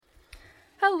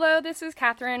Hello, this is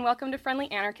Catherine. Welcome to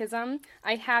Friendly Anarchism.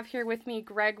 I have here with me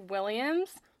Greg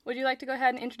Williams. Would you like to go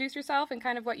ahead and introduce yourself and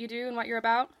kind of what you do and what you're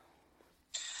about?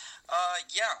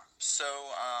 Yeah.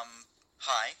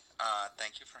 Hi.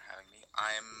 Thank you for having me.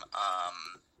 I'm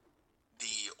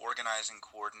the organizing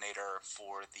coordinator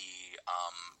for the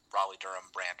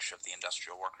Raleigh-Durham branch of the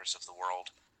Industrial Workers of the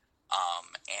World,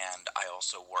 and I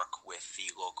also work with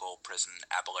the local prison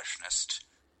abolitionist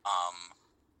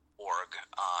org,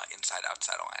 Inside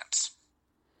Outside Alliance.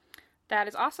 That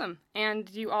is awesome. And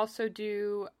you also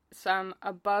do some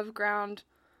above ground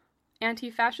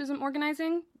anti-fascism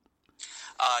organizing?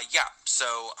 Yeah,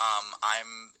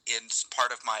 it's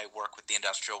part of my work with the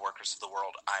Industrial Workers of the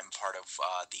World. I'm part of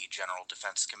the General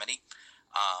Defense Committee,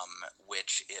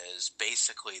 which is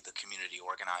basically the community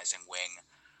organizing wing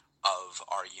of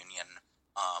our union,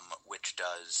 which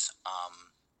does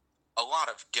a lot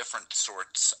of different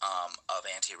sorts of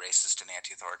anti-racist and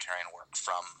anti-authoritarian work,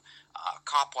 from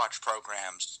cop watch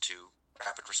programs to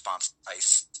rapid response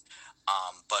ICE.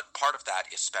 But part of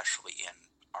that, especially in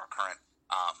our current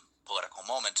political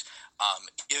moment,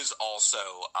 is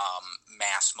also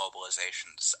mass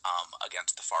mobilizations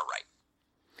against the far right.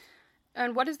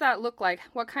 And what does that look like?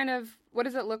 What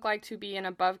does it look like to be an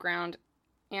above ground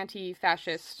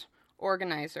anti-fascist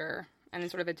organizer and in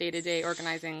sort of a day-to-day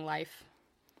organizing life?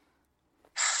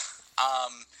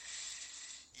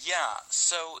 Yeah,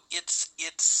 so it's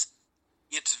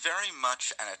very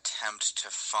much an attempt to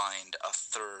find a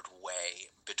third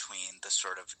way between the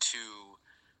sort of two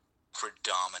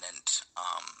predominant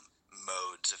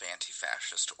modes of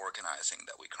anti-fascist organizing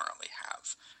that we currently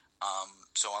have.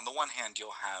 So on the one hand,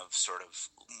 you'll have sort of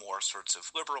more sorts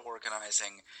of liberal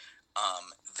organizing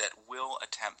that will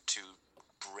attempt to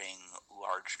bring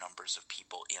large numbers of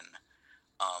people in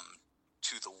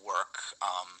to the work,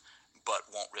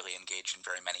 but won't really engage in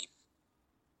very many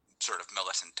sort of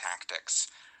militant tactics.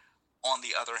 On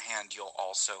the other hand, you'll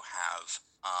also have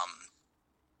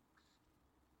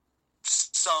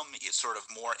some sort of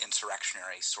more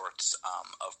insurrectionary sorts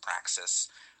of praxis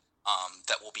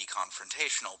that will be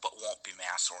confrontational but won't be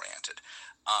mass-oriented.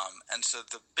 And so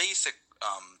the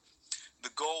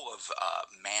goal of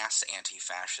mass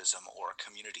anti-fascism or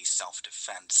community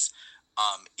self-defense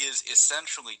is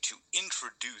essentially to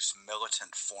introduce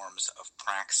militant forms of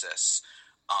praxis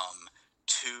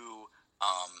to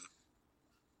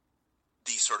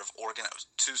the sort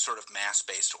of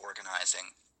mass-based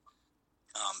organizing.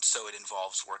 So it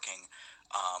involves working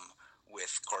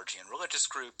with clergy and religious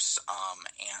groups,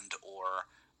 and or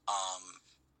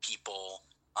people,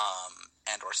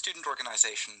 and or student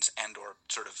organizations, and or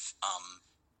sort of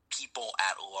people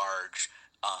at large,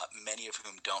 many of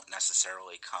whom don't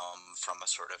necessarily come from a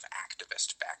sort of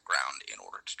activist background, in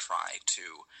order to try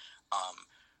to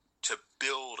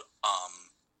build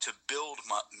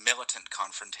militant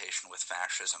confrontation with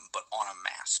fascism, but on a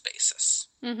mass basis.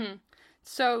 Mm-hmm.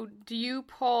 So do you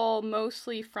pull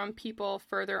mostly from people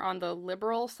further on the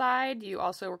liberal side? Do you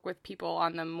also work with people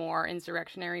on the more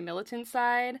insurrectionary militant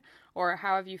side? Or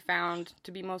how have you found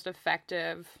to be most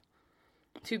effective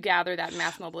to gather that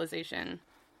mass mobilization?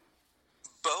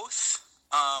 Both,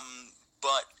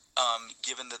 but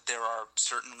given that there are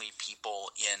certainly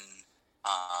people in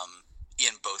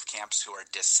both camps who are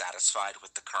dissatisfied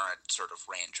with the current sort of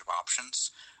range of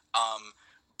options.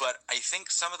 But I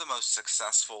think some of the most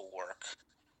successful work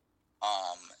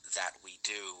that we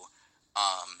do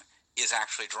is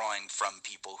actually drawing from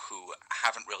people who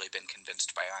haven't really been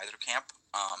convinced by either camp,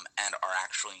 and are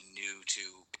actually new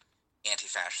to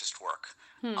anti-fascist work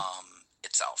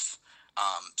itself.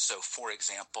 So, for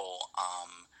example,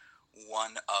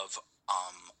 one of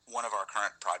our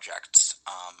current projects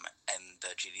and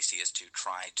the GDC is to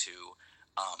try to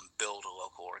build a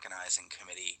local organizing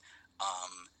committee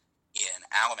in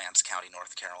Alamance County,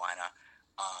 North Carolina,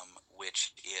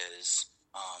 which is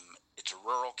it's a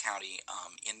rural county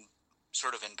in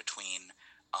between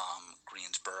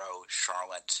Greensboro,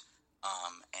 Charlotte,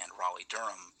 and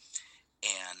Raleigh-Durham.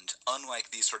 And unlike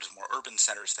these sort of more urban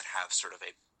centers that have sort of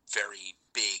a very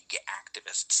big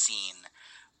activist scene,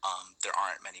 there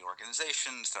aren't many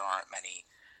organizations, there aren't many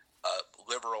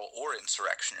liberal or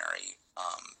insurrectionary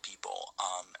people,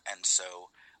 and so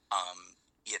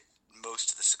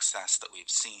most of the success that we've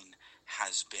seen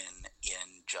has been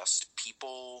in just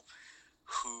people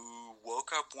who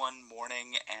woke up one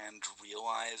morning and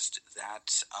realized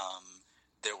that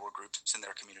there were groups in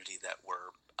their community that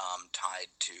were tied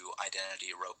to Identity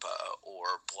Europa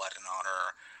or Blood and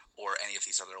Honor or any of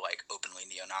these other like openly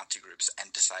neo-Nazi groups,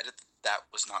 and decided that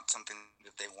was not something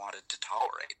that they wanted to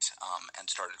tolerate, and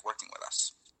started working with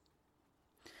us.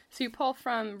 So you pull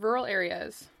from rural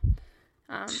areas.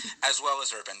 As well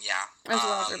as urban, yeah. as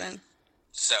well as urban.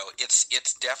 So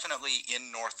it's definitely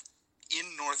in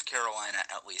North Carolina,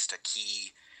 at least, a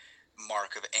key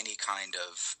mark of any kind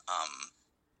of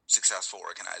successful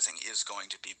organizing is going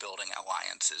to be building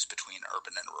alliances between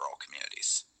urban and rural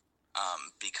communities,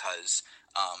 because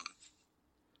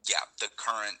the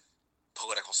current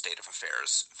political state of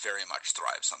affairs very much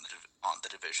thrives on the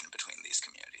division between these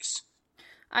communities.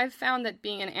 I've found that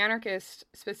being an anarchist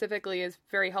specifically is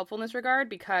very helpful in this regard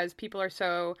because people are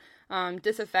so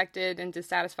disaffected and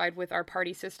dissatisfied with our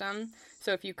party system.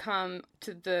 So if you come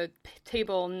to the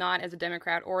table not as a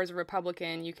Democrat or as a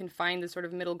Republican, you can find this sort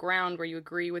of middle ground where you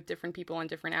agree with different people on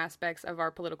different aspects of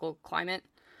our political climate.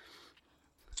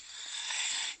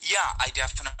 Yeah, I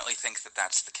definitely think that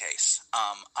that's the case.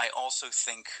 I also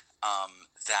think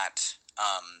that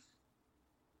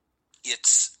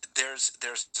there's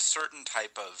a certain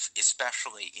type of,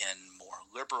 especially in more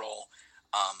liberal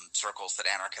circles that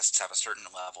anarchists have a certain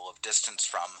level of distance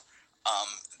from,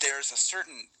 there's a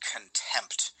certain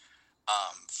contempt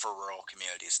for rural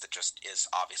communities that just is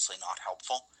obviously not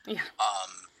helpful. Yeah.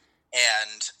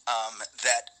 And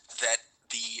that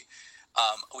the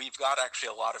we've got actually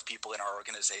a lot of people in our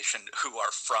organization who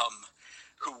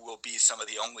will be some of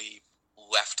the only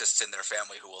leftists in their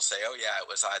family who will say, oh yeah, it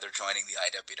was either joining the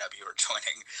IWW or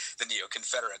joining the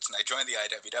Neo-Confederates. And I joined the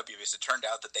IWW because it turned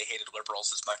out that they hated liberals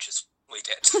as much as we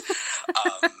did.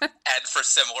 And for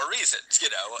similar reasons,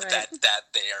 right.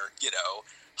 that they are,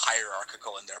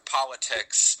 hierarchical in their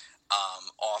politics,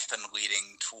 often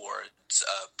leading towards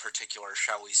a particular,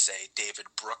 shall we say, David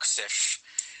Brooks-ish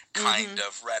kind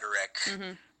of rhetoric,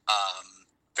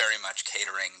 very much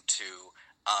catering to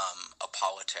a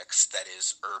politics that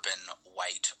is urban,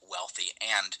 white, wealthy,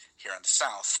 and here in the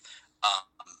South,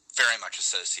 very much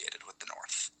associated with the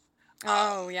North.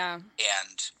 Yeah.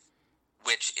 And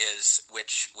which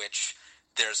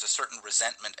there's a certain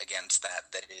resentment against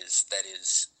that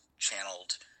is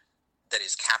channeled, that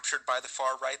is captured by the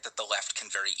far right, that the left can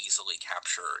very easily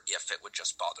capture if it would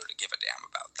just bother to give a damn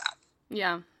about that.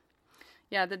 Yeah.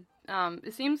 Yeah,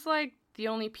 it seems like the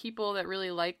only people that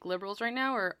really like liberals right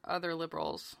now are other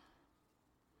liberals.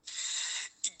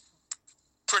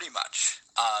 Pretty much.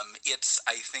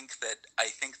 I think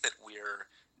that we're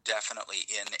definitely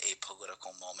in a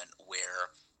political moment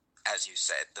where, as you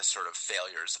said, the sort of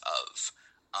failures of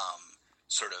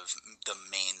sort of the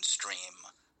mainstream,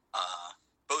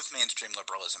 both mainstream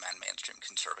liberalism and mainstream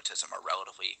conservatism are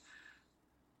relatively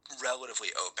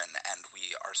open, and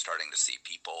we are starting to see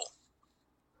people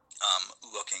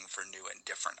looking for new and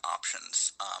different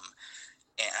options.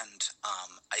 And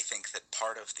I think that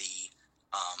part of the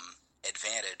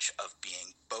advantage of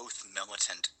being both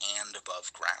militant and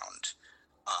above ground,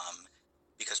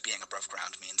 because being above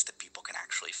ground means that people can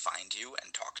actually find you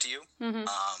and talk to you,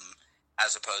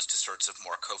 as opposed to sorts of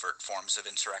more covert forms of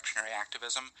insurrectionary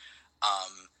activism,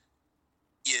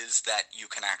 is that you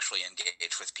can actually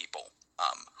engage with people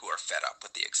who are fed up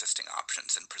with the existing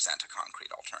options and present a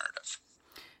concrete alternative.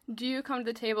 Do you come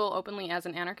to the table openly as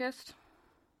an anarchist?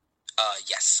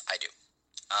 Yes, I do.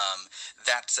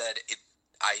 That said,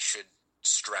 I should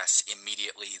stress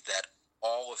immediately that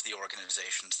all of the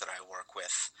organizations that I work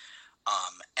with,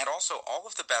 and also all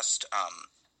of the best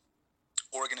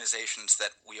organizations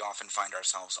that we often find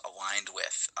ourselves aligned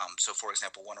with. So, for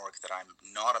example, one org that I'm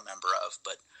not a member of,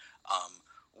 but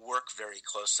work very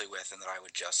closely with, and that I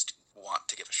would just want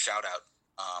to give a shout out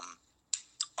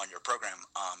on your program,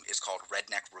 is called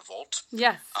Redneck Revolt.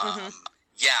 Yes.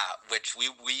 Yeah, which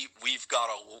we've got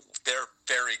they're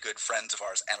very good friends of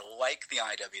ours, and like the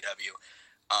IWW,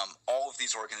 all of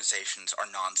these organizations are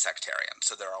non-sectarian.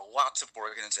 So there are lots of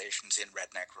organizations in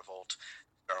Redneck Revolt.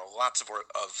 There are lots of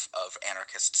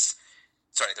anarchists.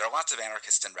 Sorry, there are lots of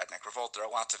anarchists in Redneck Revolt. There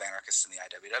are lots of anarchists in the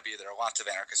IWW. There are lots of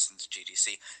anarchists in the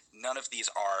GDC. None of these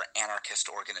are anarchist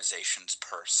organizations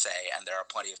per se, and there are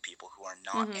plenty of people who are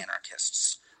not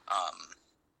anarchists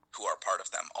who are part of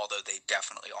them, although they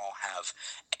definitely all have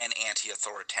an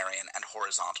anti-authoritarian and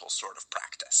horizontal sort of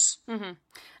practice. And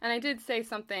I did say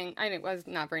something, it was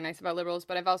not very nice about liberals,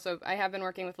 but I have been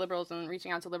working with liberals and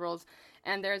reaching out to liberals,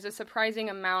 and there's a surprising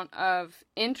amount of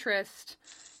interest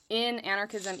in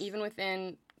anarchism, even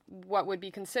within what would be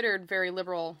considered very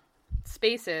liberal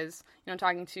spaces.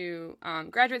 Talking to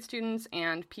graduate students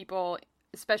and people,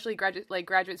 especially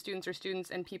graduate students or students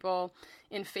and people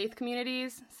in faith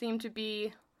communities, seem to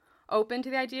be open to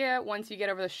the idea once you get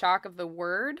over the shock of the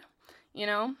word.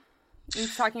 And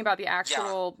talking about the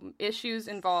actual issues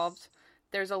involved,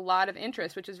 there's a lot of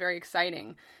interest, which is very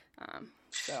exciting.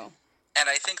 And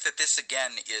I think that this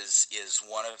again is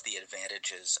one of the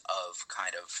advantages of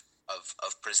kind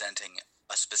of presenting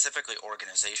a specifically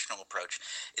organizational approach,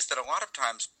 is that a lot of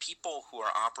times people who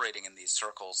are operating in these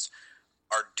circles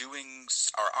are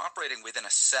operating within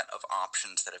a set of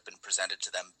options that have been presented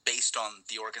to them based on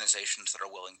the organizations that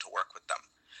are willing to work with them.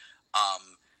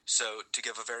 So to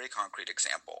give a very concrete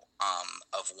example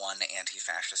of one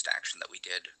anti-fascist action that we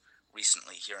did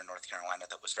recently here in North Carolina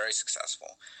that was very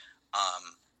successful.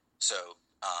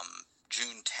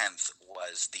 June 10th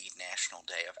was the National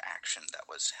Day of Action that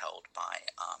was held by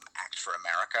Act for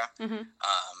America. Mm-hmm.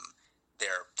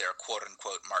 Their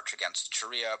quote-unquote march against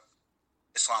Sharia,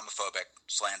 Islamophobic,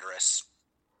 slanderous.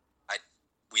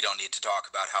 We don't need to talk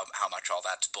about how much all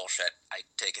that's bullshit. I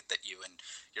take it that you and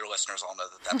your listeners all know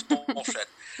that that's bullshit.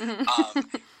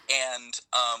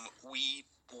 We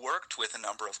worked with a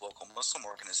number of local Muslim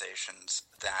organizations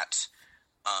that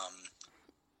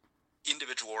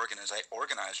individual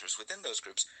organizers within those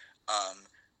groups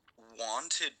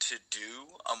wanted to do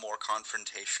a more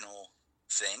confrontational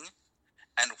thing,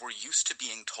 and were used to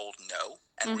being told no,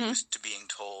 and were used to being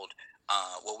told,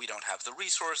 well, we don't have the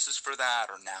resources for that,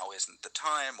 or now isn't the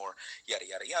time, or yada,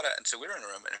 yada, yada. And so we were in a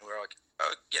room, and we were like,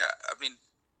 oh, yeah, I mean,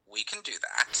 we can do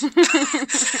that.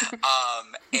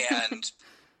 And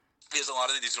because a lot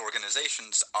of these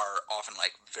organizations are often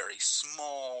like very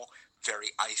small,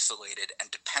 very isolated, and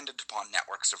dependent upon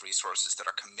networks of resources that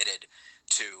are committed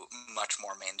to much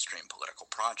more mainstream political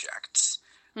projects.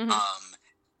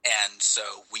 And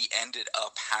so we ended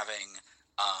up having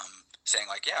saying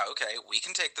like, yeah, okay, we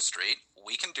can take the street,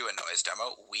 we can do a noise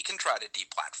demo, we can try to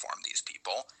deplatform these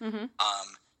people.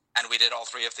 And we did all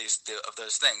three of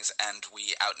those things, and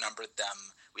we outnumbered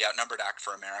them. We outnumbered Act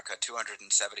for America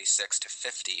 276 to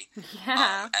 50.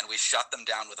 Yeah. And we shut them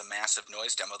down with a massive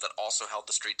noise demo that also held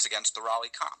the streets against the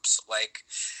Raleigh cops.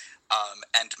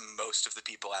 And most of the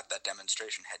people at that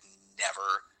demonstration had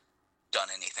never done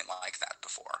anything like that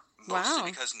before.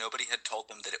 Mostly because nobody had told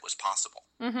them that it was possible.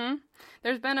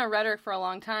 There's been a rhetoric for a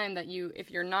long time that if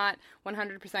you're not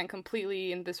 100%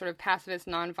 completely in this sort of pacifist,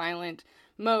 nonviolent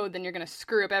mode, then you're going to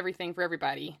screw up everything for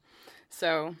everybody.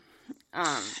 So,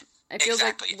 it feels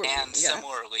exactly. Like... And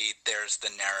similarly, there's the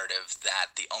narrative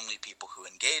that the only people who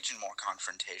engage in more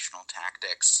confrontational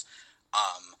tactics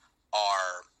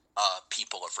are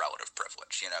people of relative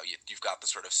privilege. You know, you've got the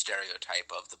sort of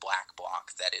stereotype of the black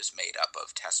bloc that is made up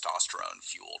of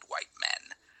testosterone-fueled white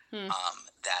men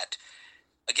that,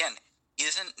 again,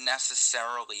 isn't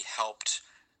necessarily helped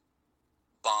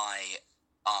by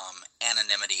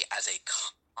anonymity as a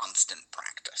constant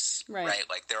practice, right?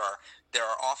 Like there are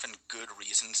often good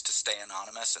reasons to stay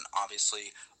anonymous, and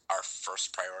obviously our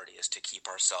first priority is to keep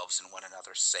ourselves and one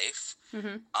another safe.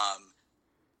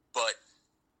 But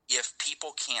if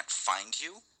people can't find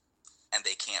you and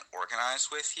they can't organize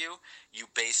with you, you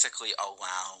basically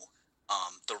allow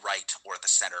the right or the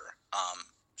center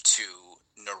to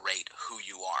narrate who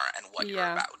you are and what you're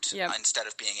about, instead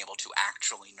of being able to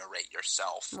actually narrate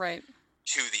yourself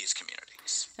to these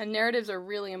communities. And narratives are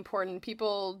really important.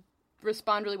 People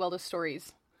respond really well to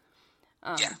stories.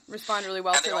 Respond really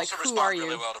well to, like, who are you?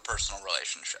 And they also respond really well to personal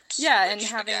relationships. Yeah, which,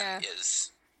 and having again,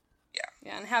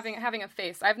 and having a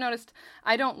face. I've noticed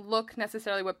I don't look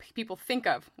necessarily what people think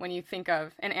of when you think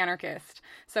of an anarchist.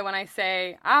 So when I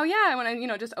say, oh yeah, when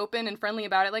I just open and friendly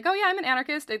about it, like, oh yeah, I'm an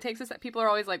anarchist, it takes us. People are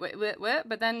always like, what?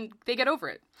 But then they get over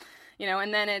it,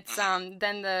 and then it's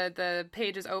then the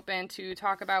page is open to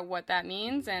talk about what that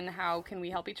means and how can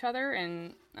we help each other,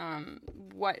 and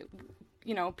what.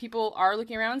 People are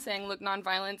looking around saying, look,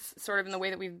 nonviolence, sort of in the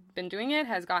way that we've been doing it,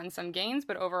 has gotten some gains,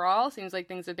 but overall seems like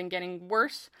things have been getting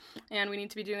worse, and we need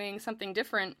to be doing something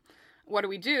different. What do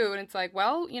we do? And it's like,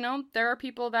 well, there are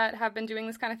people that have been doing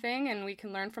this kind of thing, and we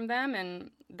can learn from them,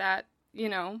 and that,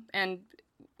 and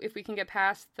if we can get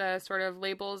past the sort of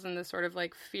labels and the sort of,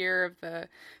 like, fear of the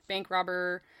bank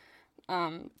robber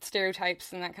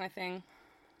stereotypes and that kind of thing.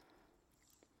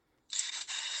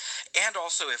 And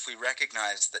also, if we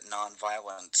recognize that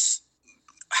nonviolence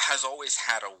has always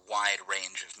had a wide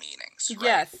range of meanings, right?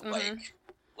 Yes. I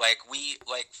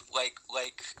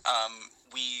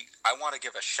want to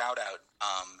give a shout out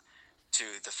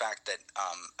to the fact that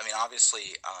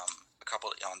obviously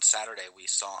on Saturday we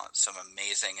saw some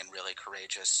amazing and really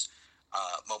courageous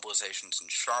mobilizations in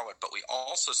Charlotte, but we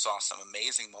also saw some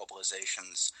amazing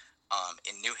mobilizations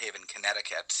in New Haven,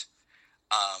 Connecticut,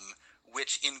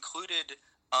 which included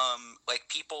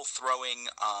people throwing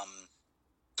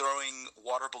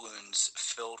water balloons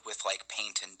filled with, like,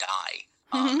 paint and dye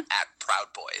at Proud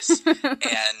Boys,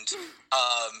 and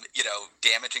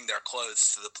damaging their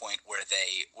clothes to the point where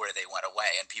they went away.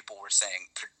 And people were saying,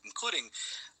 including,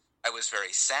 I was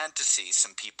very sad to see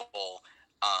some people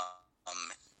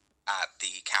at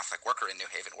the Catholic Worker in New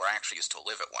Haven, where I actually used to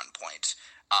live at one point,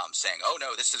 saying, "Oh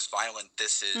no, this is violent.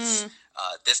 This is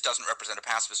this doesn't represent a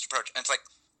pacifist approach." And it's like,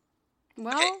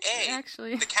 Well, okay,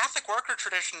 actually, the Catholic Worker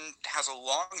tradition has a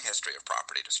long history of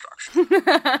property destruction,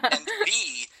 and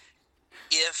B,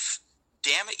 if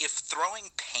throwing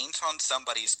paint on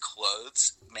somebody's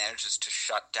clothes manages to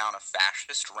shut down a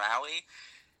fascist rally,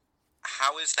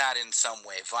 how is that in some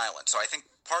way violent? So I think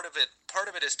part of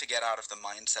it is to get out of the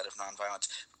mindset of nonviolence.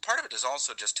 Part of it is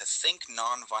also just to think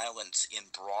nonviolence in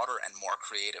broader and more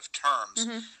creative terms,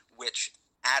 which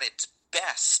at its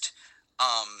best,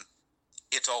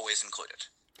 it's always included.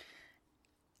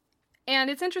 And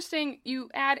it's interesting, you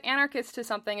add anarchists to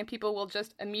something and people will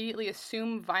just immediately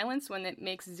assume violence when it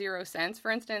makes zero sense.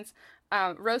 For instance,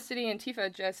 Rose City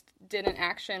Antifa just did an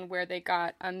action where they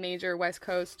got a major West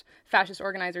Coast fascist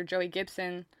organizer, Joey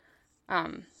Gibson,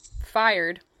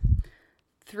 fired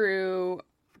through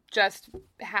just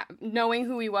knowing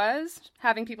who he was,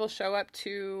 having people show up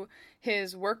to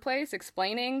his workplace,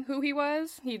 explaining who he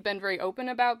was. He'd been very open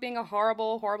about being a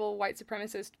horrible, horrible white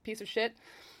supremacist piece of shit.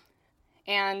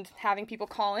 And having people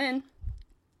call in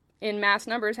mass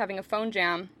numbers, having a phone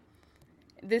jam.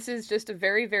 This is just a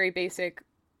very, very basic,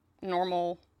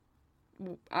 normal,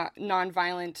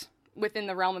 nonviolent, within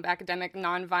the realm of academic,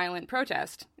 nonviolent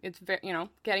protest. It's,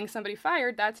 getting somebody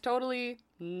fired, that's totally,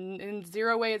 in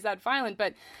zero way is that violent,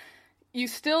 but you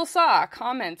still saw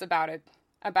comments about it,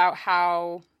 about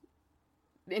how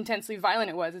intensely violent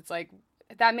it was. It's like,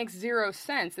 that makes zero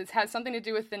sense. It has something to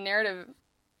do with the narrative.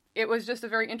 It was just a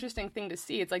very interesting thing to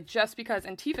see. It's like, just because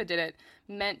Antifa did it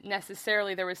meant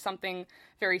necessarily there was something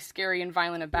very scary and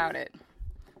violent about it.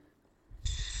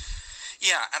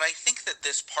 Yeah, and I think that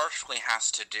this partially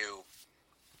has to do,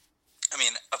 I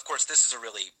mean, of course, this is a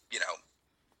really,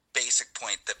 basic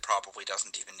point that probably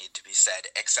doesn't even need to be said,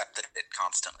 except that it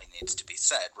constantly needs to be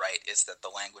said, right, is that the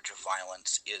language of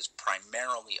violence is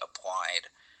primarily applied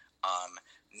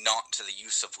not to the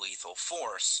use of lethal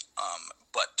force,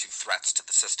 but to threats to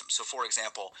the system. So, for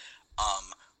example,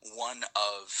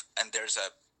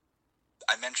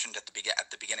 I mentioned at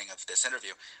the beginning of this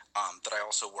interview that I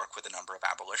also work with a number of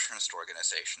abolitionist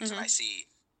organizations, and I see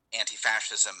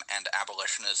anti-fascism and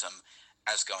abolitionism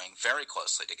as going very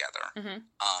closely together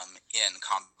in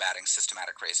combating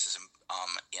systematic racism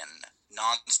in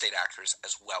non-state actors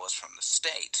as well as from the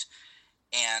state.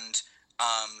 And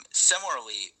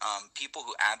similarly, people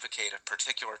who advocate a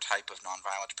particular type of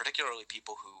nonviolence, particularly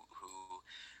people who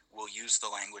will use the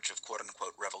language of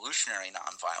quote-unquote revolutionary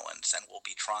nonviolence and will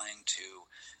be trying to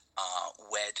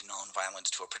wed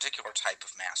nonviolence to a particular type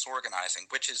of mass organizing,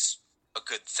 which is a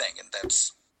good thing, and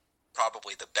that's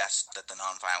probably the best that the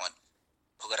nonviolent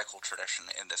political tradition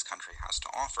in this country has to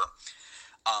offer.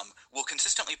 Will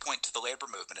consistently point to the labor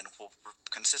movement and will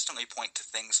consistently point to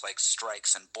things like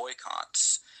strikes and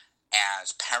boycotts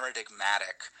as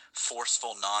paradigmatic,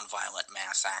 forceful, nonviolent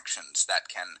mass actions that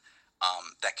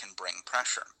can bring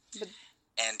pressure.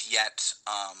 And yet,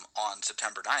 on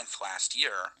September 9th last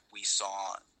year, we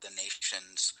saw the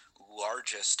nation's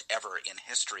largest ever in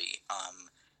history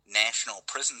national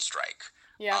prison strike,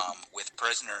 with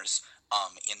prisoners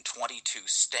in 22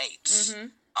 states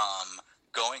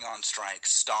going on strike,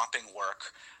 stopping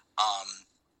work,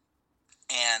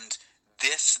 and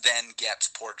this then gets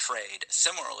portrayed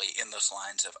similarly in those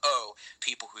lines of,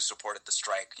 people who supported the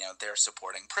strike, they're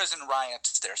supporting prison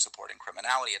riots, they're supporting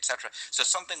criminality, etc. So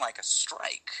something like a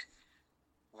strike,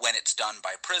 when it's done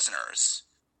by prisoners,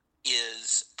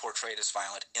 is portrayed as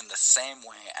violent in the same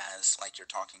way as, like you're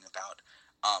talking about,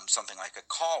 something like a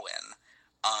call-in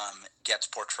gets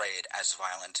portrayed as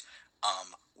violent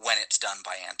when it's done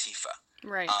by Antifa.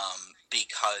 Right.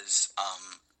 Because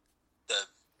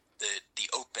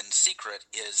the open secret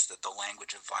is that the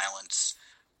language of violence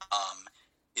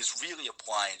is really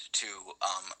applied to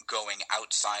going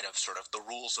outside of sort of the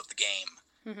rules of the game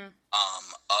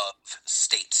of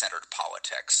state-centered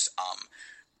politics,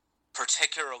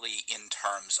 particularly in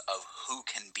terms of who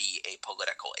can be a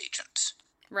political agent.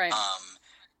 Right.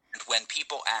 And when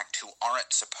people act who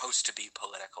aren't supposed to be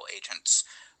political agents,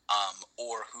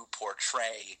 or who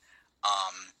portray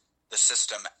the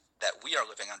system that we are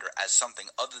living under as something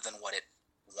other than what it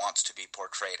wants to be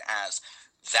portrayed as,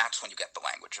 that's when you get the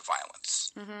language of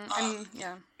violence.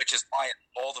 Which is why it's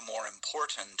all the more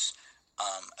important,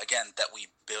 again, that we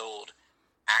build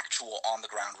actual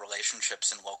on-the-ground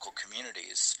relationships in local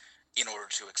communities in order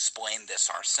to explain this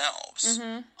ourselves,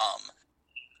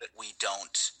 that we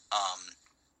don't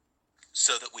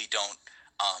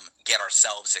get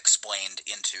ourselves explained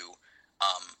into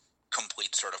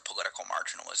complete sort of political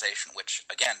marginalization, which,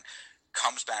 again,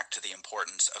 comes back to the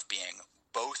importance of being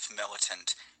both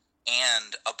militant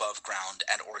and above ground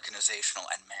and organizational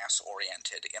and mass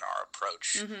oriented in our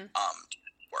approach to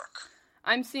work.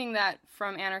 I'm seeing that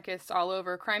from anarchists all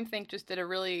over. CrimethInc just did a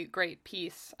really great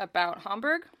piece about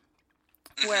Hamburg,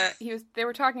 where they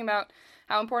were talking about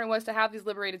how important it was to have these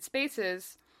liberated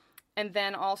spaces, and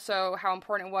then also how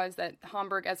important it was that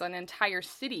Hamburg as an entire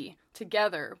city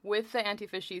together with the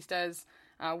Antifascistas,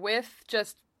 with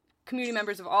just community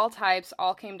members of all types,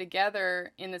 all came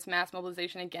together in this mass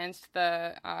mobilization against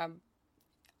the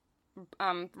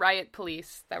riot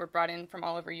police that were brought in from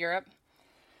all over Europe.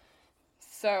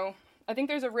 So I think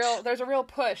there's a real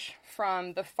push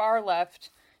from the far left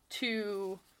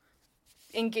to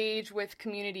engage with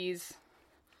communities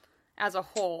as a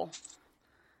whole.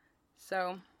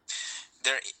 So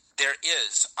there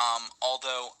is,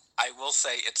 although I will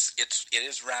say it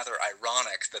is rather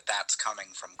ironic that that's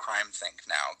coming from CrimethInc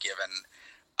now, given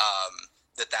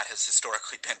that has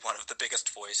historically been one of the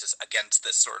biggest voices against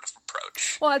this sort of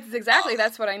approach. Well,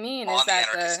 that's what I mean. On is the that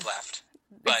anarchist left.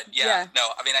 But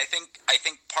no, I mean, I think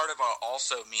part of it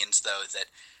also means, though, that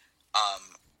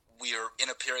we are in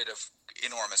a period of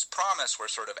enormous promise where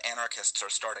sort of anarchists are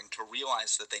starting to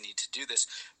realize that they need to do this,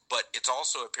 but it's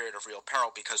also a period of real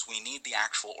peril because we need the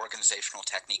actual organizational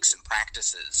techniques and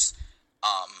practices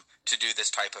to do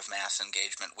this type of mass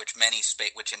engagement, which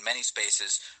in many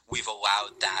spaces we've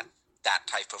allowed that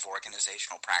type of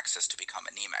organizational praxis to become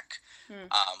anemic,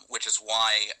 which is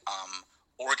why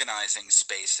organizing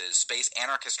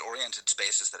anarchist-oriented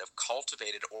spaces that have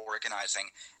cultivated organizing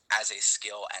as a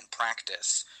skill and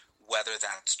practice, whether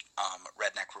that's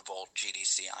Redneck Revolt,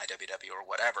 GDC, IWW, or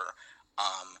whatever,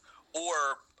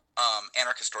 or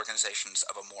anarchist organizations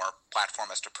of a more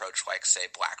platformist approach like, say,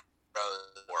 Black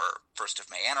Rose or First of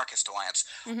May Anarchist Alliance,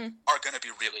 are going to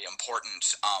be really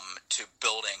important to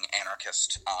building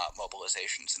anarchist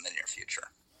mobilizations in the near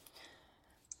future.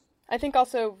 I think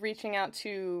also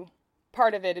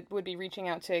part of it would be reaching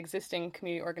out to existing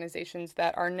community organizations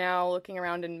that are now looking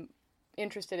around and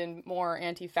interested in more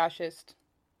anti-fascist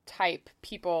type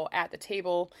people at the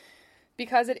table,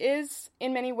 because it is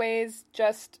in many ways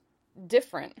just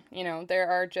different. There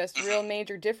are just real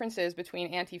major differences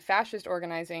between anti-fascist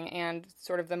organizing and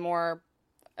sort of the more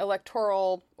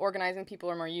electoral organizing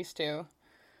people are more used to.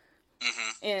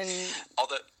 Yeah,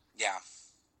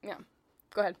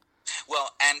 go ahead.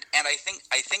 Well, and I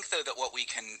think though that what we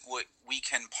can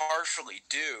partially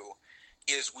do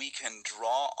is we can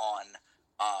draw on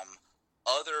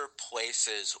other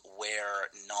places where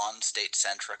non-state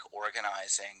centric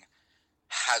organizing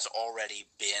has already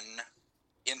been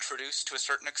introduced to a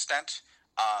certain extent.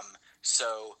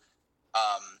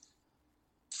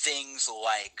 Things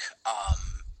like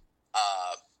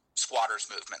squatters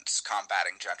movements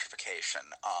combating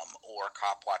gentrification, or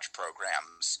cop watch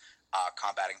programs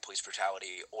combating police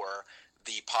brutality, or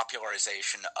the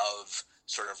popularization of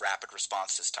sort of rapid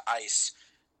responses to ICE,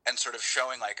 and sort of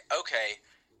showing like, okay,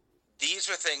 these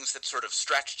are things that sort of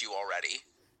stretched you already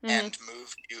and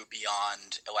moved you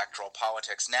beyond electoral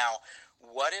politics. Now,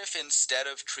 what if instead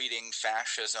of treating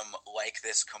fascism like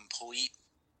this complete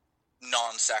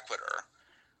non sequitur,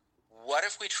 what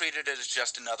if we treated it as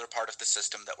just another part of the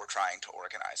system that we're trying to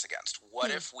organize against?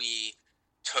 What if we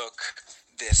took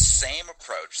this same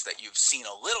approach that you've seen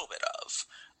a little bit of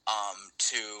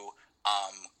to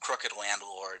crooked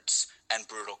landlords and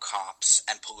brutal cops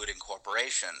and polluting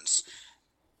corporations,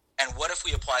 and what if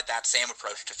we applied that same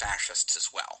approach to fascists as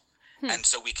well? And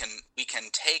so we can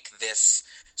take this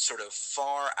sort of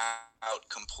far out,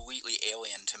 completely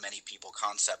alien to many people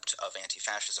concept of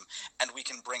anti-fascism, and we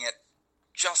can bring it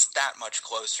just that much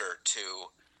closer to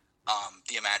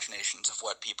the imaginations of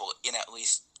what people in at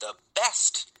least the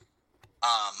best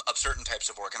of certain types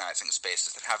of organizing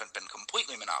spaces that haven't been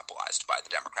completely monopolized by the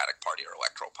Democratic Party or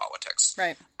electoral politics,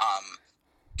 right,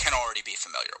 can already be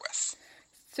familiar with.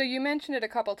 So you mentioned it a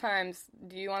couple times.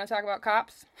 Do you want to talk about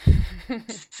cops? Do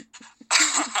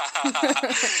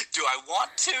I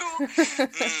want to?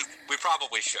 We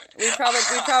probably should. We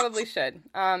probably should.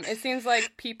 It seems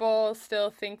like people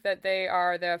still think that they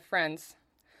are their friends.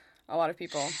 A lot of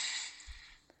people.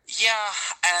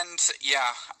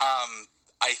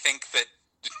 I think that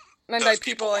and those by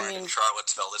people I mean in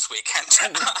Charlottesville this weekend.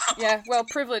 Yeah, well,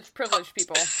 privileged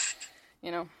people,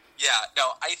 Yeah,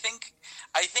 no, I think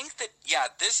that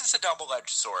this is a double-edged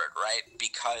sword, right?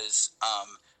 Because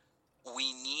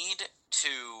we need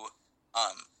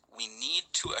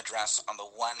to address, on the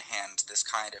one hand, this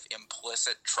kind of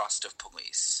implicit trust of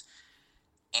police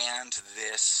and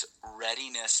this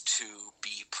readiness to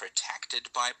be protected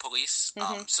by police.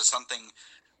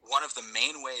 One of the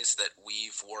main ways that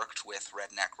we've worked with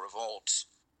Redneck Revolt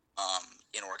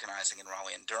in organizing in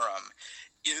Raleigh and Durham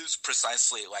is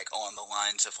precisely like on the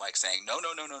lines of like saying, no,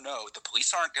 the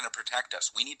police aren't going to protect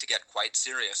us. We need to get quite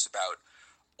serious about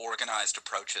organized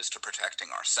approaches to protecting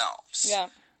ourselves. Yeah.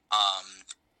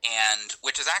 And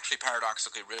which has actually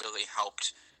paradoxically really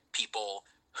helped people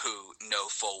who know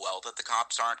full well that the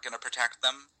cops aren't going to protect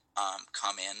them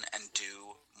come in and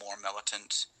do more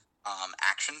militant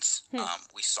actions.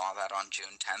 We saw that on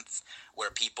June 10th, where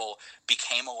people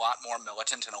became a lot more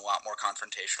militant and a lot more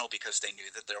confrontational because they knew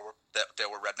that there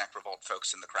were redneck revolt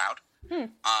folks in the crowd.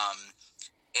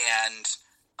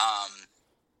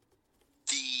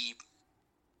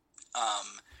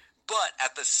 But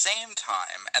at the same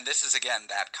time, and this is again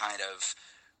that kind of,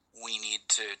 we need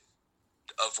to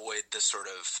avoid the sort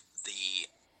of the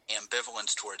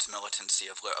ambivalence towards militancy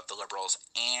of the liberals,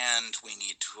 and we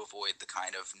need to avoid the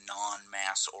kind of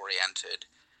non-mass oriented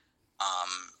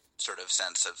sort of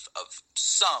sense of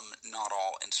some, not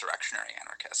all, insurrectionary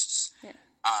anarchists. Yeah.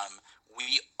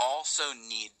 We also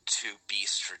need to be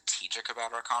strategic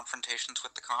about our confrontations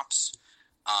with the cops,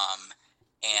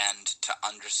 and to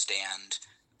understand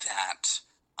that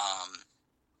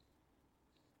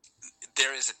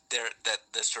that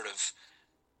the sort of,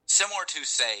 similar to,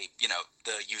 say,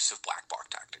 the use of black bloc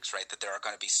tactics, right? That there are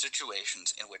going to be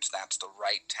situations in which that's the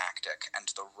right tactic and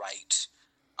the right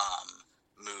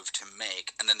move to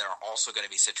make, and then there are also going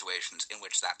to be situations in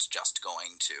which that's just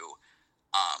going to,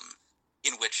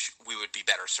 in which we would be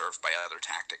better served by other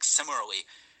tactics. Similarly,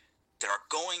 there are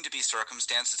going to be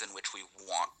circumstances in which we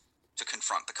want to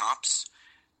confront the cops.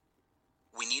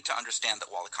 We need to understand that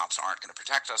while the cops aren't going to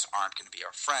protect us, aren't going to be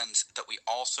our friends, that we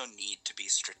also need to be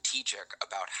strategic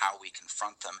about how we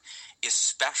confront them,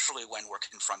 especially when we're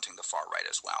confronting the far right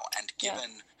as well. And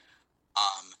given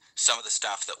some of the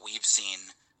stuff that we've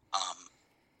seen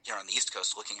here on the East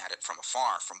Coast, looking at it from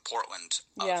afar, from Portland,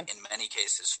 in many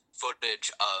cases,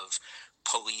 footage of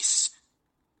police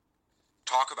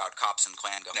talk about cops and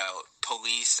Klan,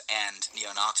 police and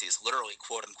neo-Nazis literally,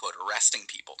 quote-unquote, arresting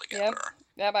people together.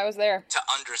 Yep, I was there. To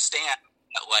understand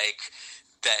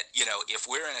that, if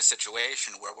we're in a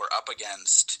situation where we're up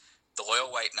against the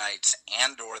Loyal White Knights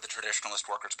and or the Traditionalist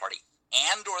Workers' Party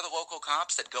and or the local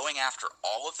cops, that going after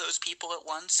all of those people at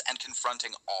once and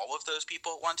confronting all of those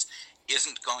people at once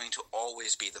isn't going to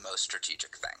always be the most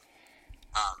strategic thing.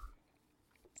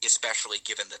 Especially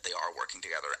given that they are working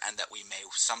together, and that we may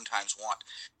sometimes want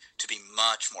to be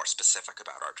much more specific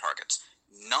about our targets.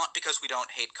 Not because we don't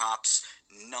hate cops,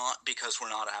 not because we're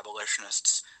not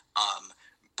abolitionists,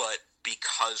 but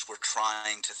because we're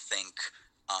trying to think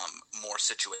more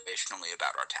situationally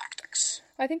about our tactics.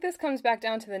 I think this comes back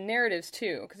down to the narratives,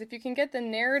 too, because if you can get the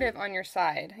narrative on your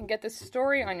side and get the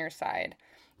story on your side,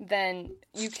 then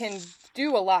you can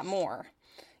do a lot more.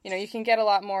 You can get a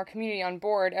lot more community on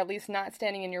board, at least not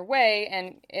standing in your way,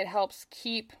 and it helps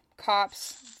keep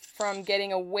cops from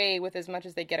getting away with as much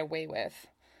as they get away with.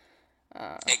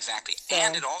 Exactly.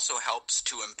 And it also helps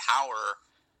to empower,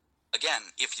 again,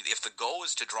 if the goal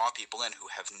is to draw people in who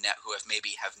have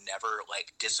never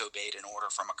disobeyed an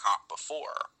order from a cop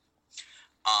before,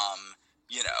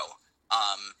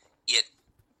 it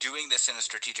doing this in a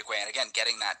strategic way, and again,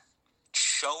 getting that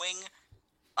showing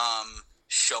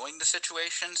the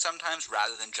situation sometimes,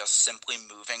 rather than just simply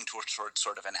moving towards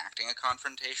sort of enacting a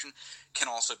confrontation, can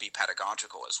also be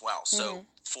pedagogical as well. So,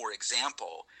 for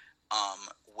example,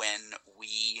 when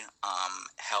we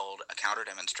held a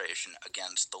counter-demonstration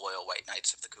against the Loyal White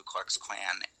Knights of the Ku Klux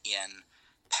Klan in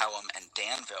Pelham and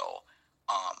Danville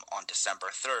on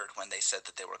December 3rd, when they said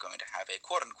that they were going to have a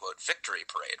quote-unquote victory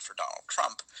parade for Donald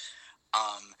Trump,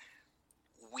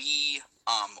 we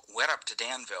went up to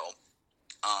Danville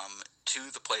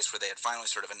to the place where they had finally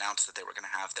sort of announced that they were going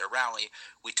to have their rally.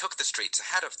 We took the streets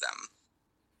ahead of them,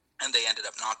 and they ended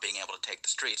up not being able to take the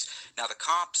streets. Now, the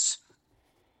cops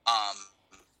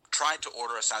tried to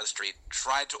order us out of the street,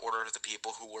 tried to order the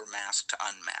people who were masked to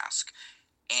unmask,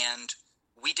 and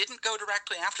we didn't go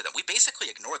directly after them. We basically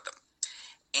ignored them.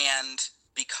 And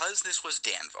because this was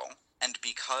Danville, and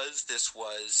because this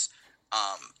was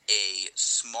a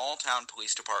small-town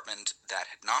police department that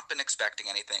had not been expecting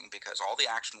anything, because all the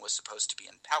action was supposed to be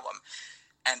in Pelham,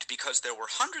 and because there were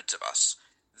hundreds of us,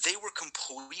 they were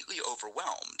completely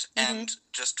overwhelmed and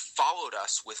just followed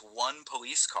us with one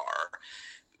police car,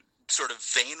 sort of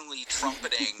vainly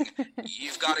trumpeting,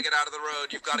 "You've got to get out of the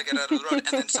road, you've got to get out of the road."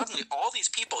 And then suddenly all these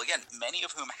people, again, many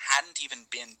of whom hadn't even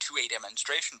been to a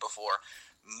demonstration before,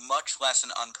 much less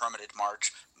an unpermitted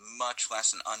march,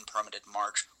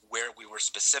 where we were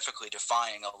specifically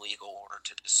defying a legal order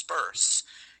to disperse,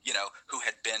 who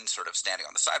had been sort of standing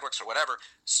on the sidewalks or whatever,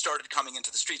 started coming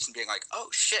into the streets and being like, oh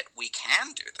shit, we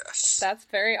can do this. That's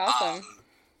very awesome.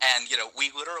 And,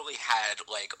 we literally had,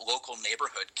 like, local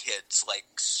neighborhood kids, like,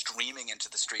 streaming into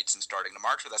the streets and starting to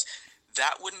march with us.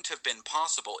 That wouldn't have been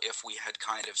possible if we had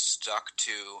kind of stuck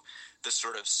to the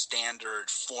sort of standard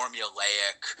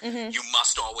formulaic, you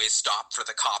must always stop for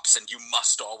the cops and you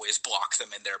must always block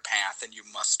them in their path and you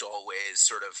must always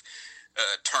sort of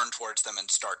turn towards them and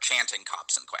start chanting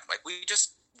cops and clan. Like,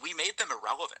 we made them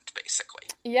irrelevant, basically.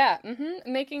 Yeah,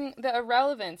 making the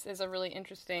irrelevance is a really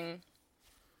interesting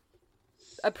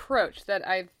approach that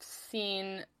I've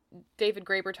seen David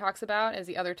Graeber talks about as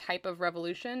the other type of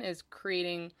revolution, is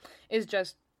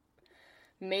just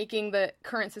making the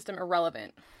current system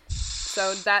irrelevant.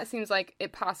 So that seems like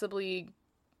it possibly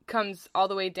comes all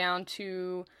the way down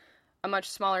to a much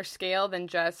smaller scale than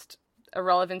just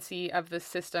irrelevancy of the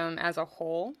system as a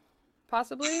whole,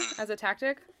 possibly, as a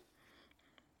tactic.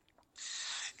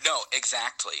 No,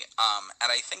 exactly.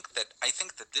 And I think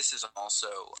that this is also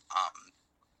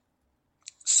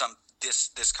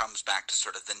this comes back to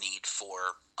sort of the need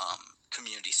for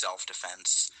community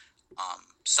self-defense.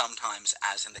 Sometimes,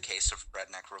 as in the case of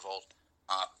Redneck Revolt,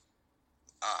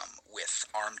 with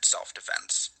armed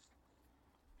self-defense,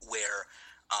 where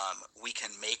we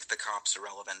can make the cops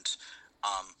irrelevant,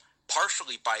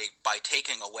 partially by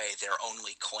taking away their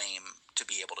only claim to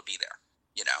be able to be there.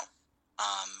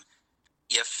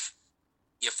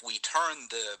 If we turn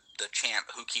the chant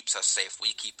 "Who keeps us safe?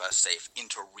 We keep us safe"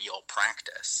 into real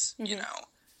practice,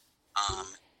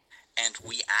 and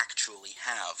we actually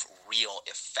have real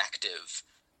effective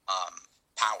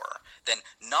power, then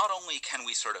not only can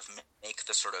we sort of make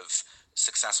the sort of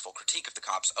successful critique of the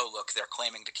cops, oh look, they're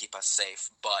claiming to keep us safe,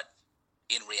 but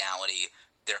in reality,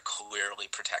 they're clearly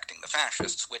protecting the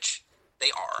fascists, which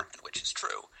they are, and which is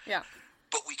true. Yeah.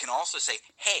 But we can also say,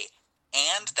 hey,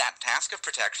 and that task of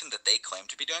protection that they claim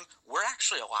to be doing, we're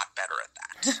actually a lot better at that.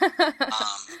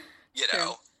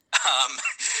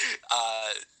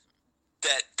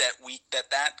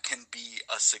 That can be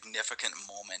a significant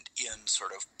moment in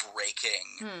sort of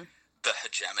breaking the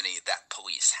hegemony that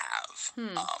police have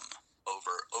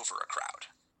over a crowd.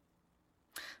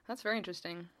 That's very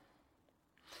interesting.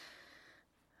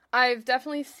 I've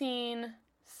definitely seen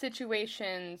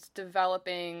situations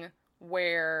developing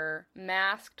where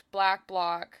masked black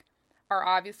bloc are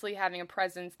obviously having a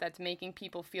presence that's making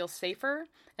people feel safer,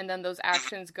 and then those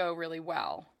actions go really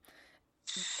well.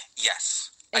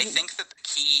 Yes. I think that the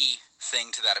key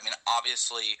thing to that, I mean,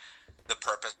 obviously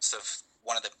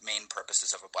one of the main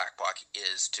purposes of a black bloc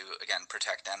is to, again,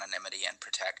 protect anonymity and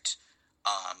protect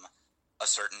a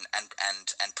certain,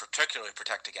 and particularly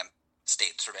protect against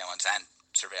state surveillance and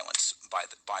surveillance by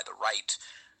the right.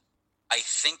 I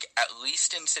think at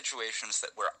least in situations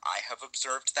where I have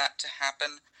observed that to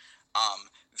happen,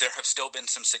 there have still been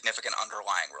some significant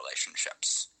underlying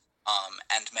relationships,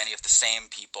 and many of the same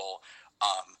people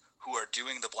who are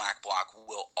doing the black bloc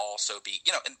will also be,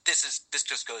 and this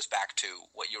just goes back to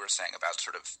what you were saying about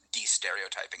sort of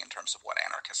de-stereotyping in terms of what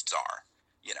anarchists are,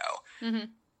 The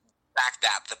fact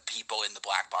that the people in the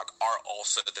black bloc are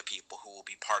also the people who will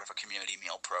be part of a community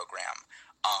meal program,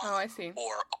 I see.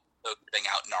 or also giving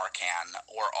out Narcan,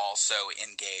 or also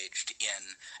engaged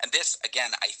in, and this,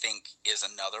 again, I think is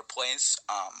another place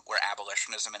where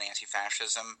abolitionism and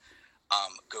anti-fascism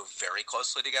go very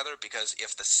closely together, because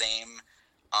if the same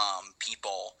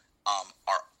people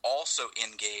are also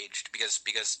engaged, because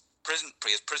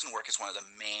prison work is one of the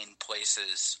main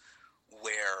places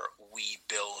where we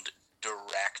build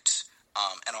direct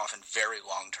and often very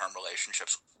long-term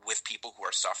relationships with people who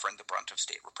are suffering the brunt of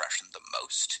state repression the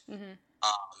most.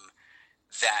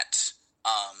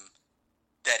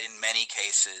 That in many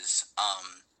cases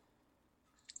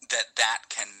that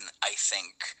can, I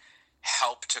think,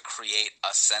 help to create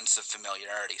a sense of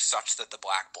familiarity such that the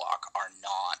black bloc are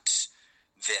not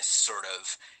this sort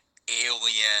of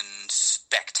alien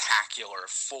spectacular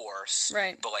force.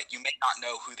 Right. But you may not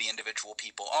know who the individual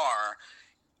people are.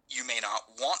 You may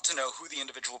not want to know who the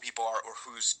individual people are or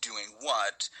who's doing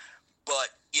what, but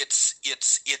it's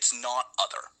not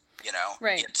other,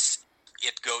 Right.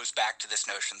 It goes back to this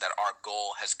notion that our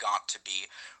goal has got to be,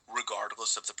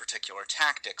 regardless of the particular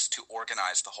tactics, to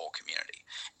organize the whole community.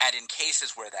 And in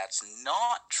cases where that's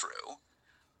not true,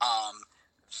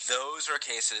 those are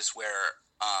cases where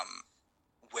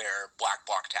black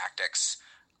bloc tactics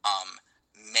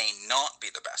may not be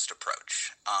the best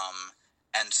approach.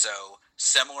 And so,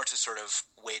 similar to sort of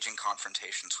waging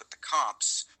confrontations with the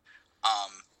cops,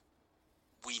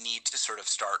 we need to sort of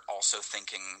start also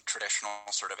thinking traditional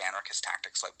sort of anarchist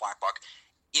tactics like black bloc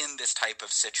in this type of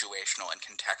situational and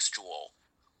contextual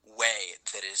way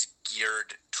that is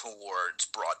geared towards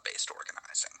broad-based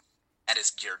organizing and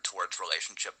is geared towards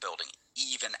relationship building,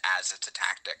 even as it's a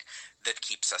tactic that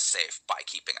keeps us safe by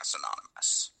keeping us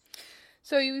anonymous.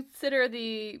 So you consider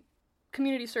the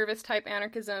community service type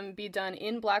anarchism be done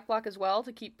in Black Bloc as well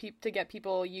to to get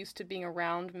people used to being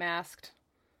around masked?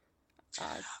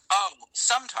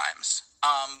 Sometimes,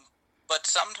 but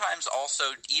sometimes also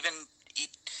even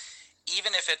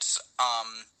if it's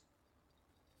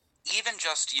even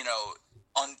just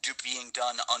being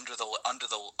done under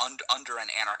an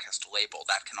anarchist label,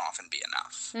 that can often be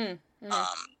enough.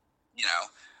 You know,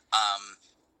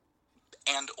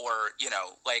 and or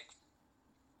like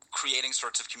creating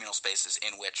sorts of communal spaces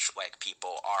in which like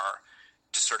people are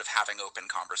just sort of having open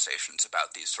conversations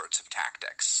about these sorts of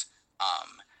tactics,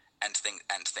 and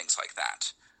things like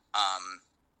that.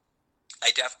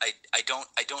 I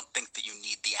don't think that you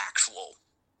need the actual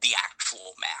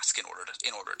mask in order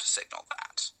to signal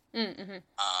that. Mm-hmm.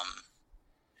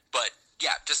 But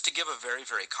yeah, just to give a very,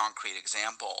 very concrete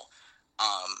example,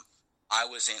 I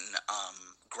was in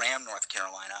Graham, North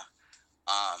Carolina,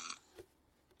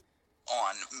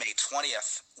 on May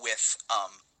 20th with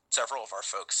several of our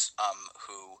folks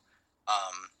who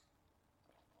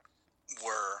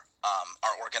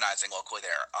are organizing locally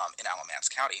there in Alamance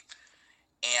County,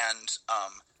 and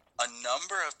a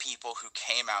number of people who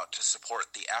came out to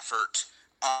support the effort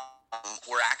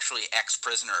were actually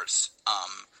ex-prisoners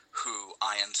who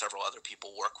I and several other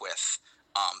people work with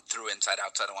through Inside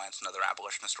Outside Alliance and other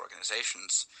abolitionist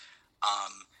organizations.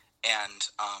 And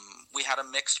we had a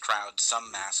mixed crowd,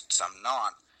 some masked, some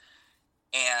not.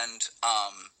 And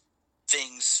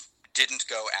things didn't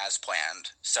go as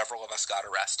planned. Several of us got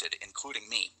arrested, including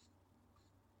me.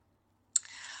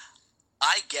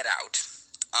 I get out,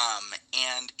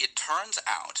 and it turns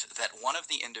out that one of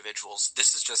the individuals,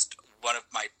 this is just one of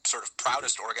my sort of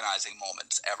proudest organizing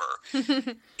moments ever.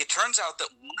 It turns out that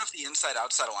one of the Inside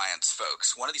Outside Alliance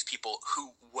folks, one of these people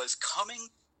who was coming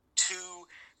to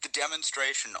the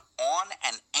demonstration on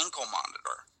an ankle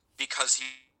monitor because he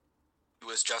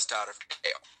was just out of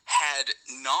jail, had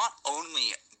not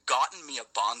only gotten me a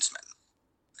bondsman,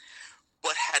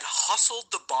 but had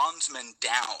hustled the bondsman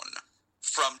down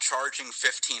from charging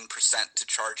 15% to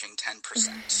charging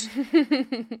 10%.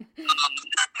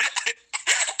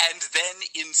 And then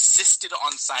insisted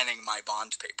on signing my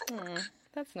bond paperwork.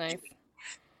 That's nice.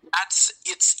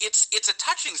 It's a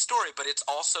touching story, but it's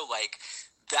also like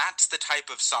that's the type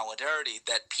of solidarity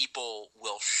that people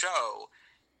will show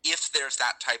if there's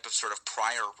that type of sort of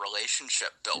prior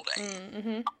relationship building. Mm-hmm.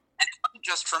 And it wasn't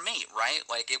just for me, right?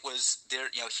 Like it was there,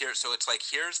 here. So it's like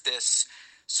here's this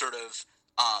sort of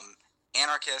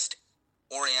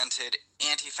anarchist-oriented,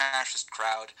 anti-fascist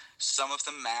crowd. Some of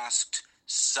them masked.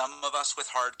 Some of us with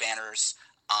hard banners,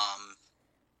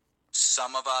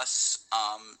 some of us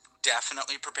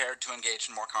definitely prepared to engage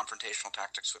in more confrontational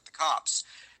tactics with the cops,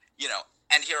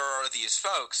 and here are these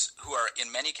folks who are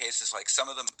in many cases like some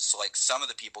of the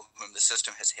people whom the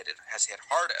system has hit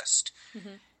hardest,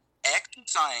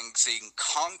 exercising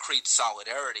concrete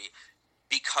solidarity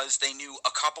because they knew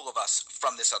a couple of us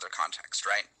from this other context,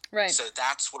 right? Right. So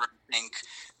that's where I think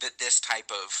that this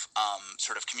type of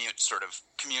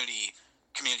community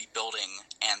building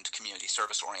and community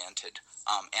service oriented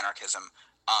anarchism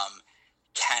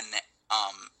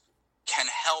can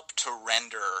help to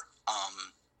render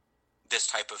this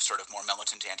type of sort of more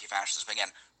militant anti-fascism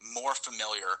again more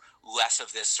familiar, less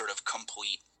of this sort of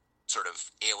complete sort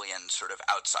of alien sort of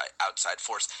outside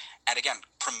force, and again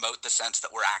promote the sense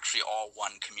that we're actually all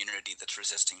one community that's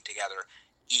resisting together,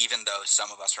 even though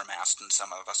some of us are masked and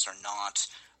some of us are not.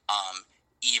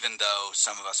 Even though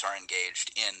some of us are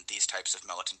engaged in these types of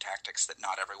militant tactics that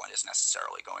not everyone is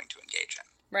necessarily going to engage in.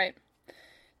 Right.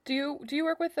 Do you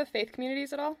work with the faith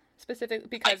communities at all, specifically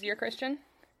because you're Christian?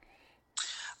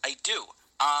 I do.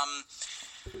 I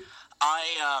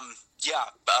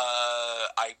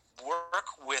work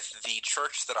with the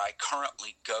church that I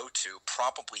currently go to,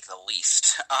 probably the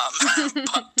least.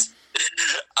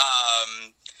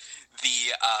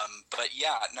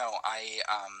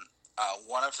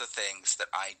 One of the things that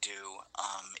I do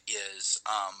is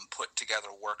put together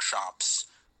workshops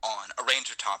on a range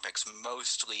of topics,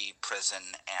 mostly prison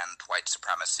and white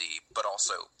supremacy, but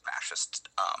also fascist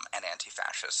and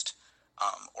anti-fascist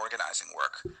organizing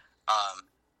work,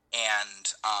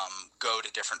 and go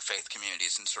to different faith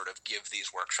communities and sort of give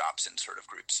these workshops in sort of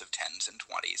groups of 10s and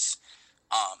 20s,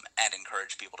 and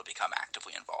encourage people to become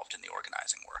actively involved in the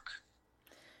organizing work.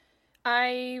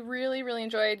 I really, really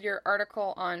enjoyed your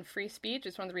article on free speech.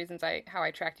 It's one of the reasons how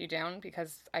I tracked you down,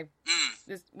 because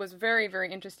this was a very,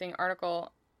 very interesting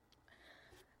article.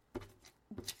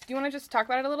 you want to just talk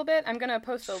about it a little bit? I'm going to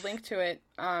post a link to it.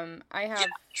 I have... Yeah,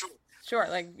 sure. Sure,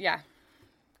 like, yeah.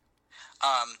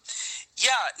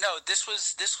 No, this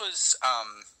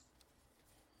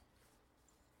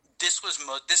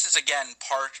is again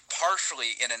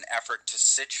partially in an effort to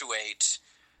situate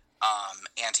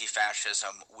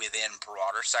anti-fascism within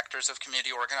broader sectors of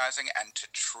community organizing and to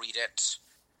treat it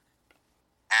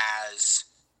as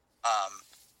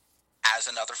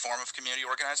another form of community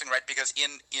organizing, right? Because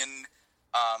in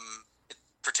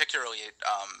particularly,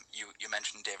 you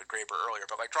mentioned David Graeber earlier,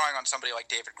 but like drawing on somebody like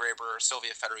David Graeber or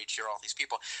Sylvia Federici or all these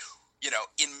people,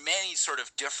 in many sort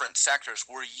of different sectors,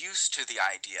 we're used to the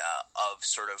idea of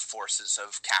sort of forces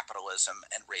of capitalism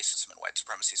and racism and white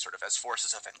supremacy sort of as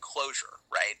forces of enclosure,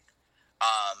 right?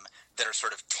 That are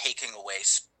sort of taking away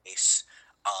space,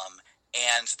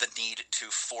 and the need to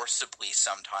forcibly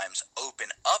sometimes open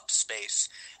up space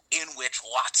in which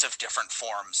lots of different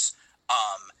forms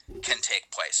can take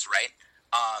place, right?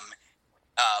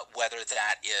 Whether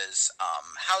that is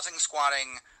housing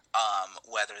squatting,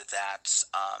 whether that's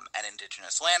an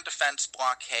indigenous land defense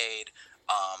blockade,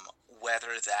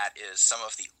 whether that is some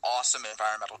of the awesome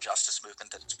environmental justice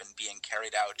movement that's been being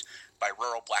carried out by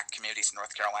rural black communities in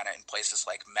North Carolina in places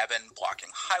like Mebane, blocking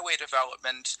highway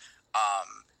development,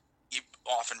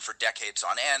 often for decades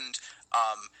on end,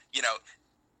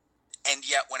 and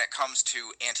yet when it comes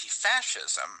to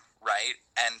anti-fascism, right,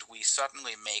 and we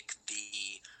suddenly make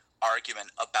the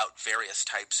argument about various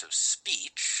types of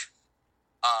speech,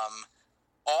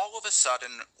 all of a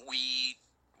sudden we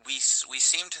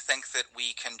seem to think that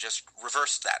we can just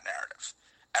reverse that narrative.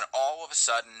 And all of a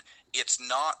sudden, it's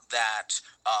not that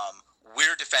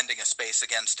we're defending a space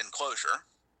against enclosure,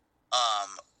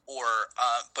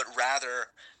 but rather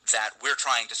that we're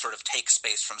trying to sort of take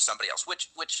space from somebody else,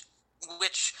 which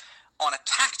on a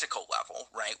tactical level,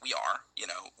 right, we are,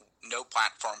 no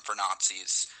platform for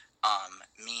Nazis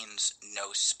means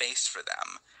no space for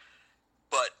them.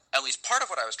 But at least part of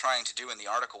what I was trying to do in the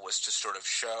article was to sort of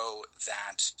show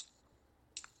that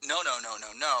no,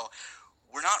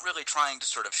 we're not really trying to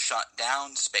sort of shut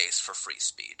down space for free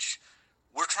speech.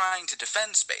 We're trying to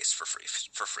defend space for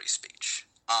free speech,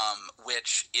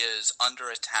 which is under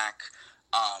attack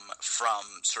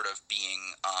from sort of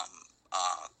being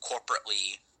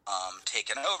corporately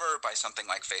taken over by something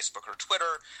like Facebook or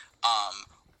Twitter,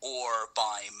 or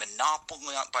by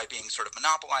being sort of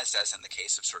monopolized, as in the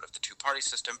case of sort of the two-party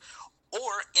system,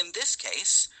 or in this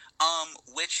case,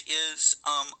 which is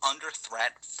under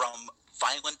threat from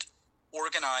violent,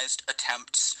 organized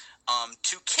attempts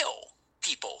to kill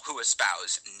people who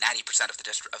espouse 90% of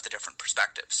the different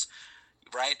perspectives,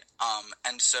 right?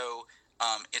 And so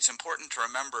it's important to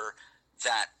remember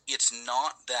that it's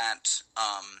not that,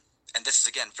 and this is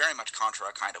again very much contra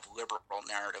a kind of liberal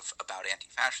narrative about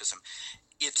anti-fascism,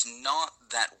 it's not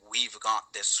that we've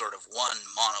got this sort of one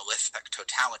monolithic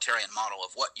totalitarian model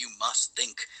of what you must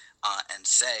think and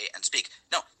say and speak.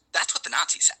 No, that's what the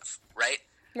Nazis have, right?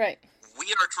 Right. We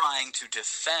are trying to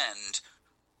defend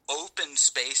open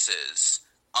spaces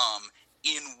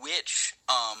in which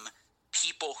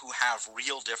people who have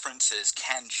real differences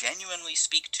can genuinely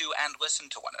speak to and listen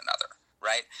to one another,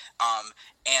 right?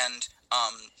 And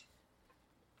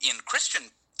in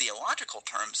Christian theological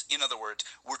terms, in other words,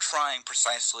 we're trying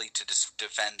precisely to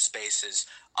defend spaces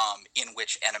in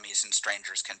which enemies and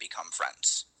strangers can become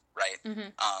friends, right? Mm-hmm.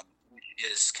 Which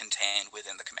is contained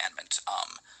within the commandment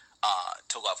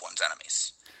to love one's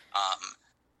enemies.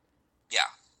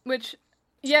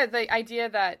 The idea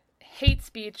that hate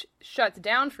speech shuts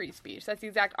down free speech. That's the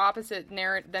exact opposite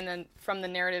narrative from the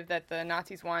narrative that the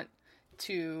Nazis want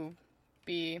to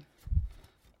be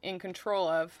in control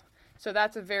of. So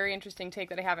that's a very interesting take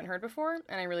that I haven't heard before,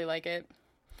 and I really like it.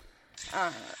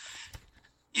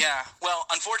 Yeah, well,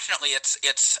 unfortunately, it's.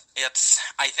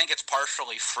 I think it's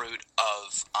partially fruit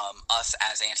of us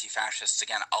as anti-fascists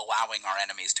again allowing our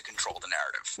enemies to control the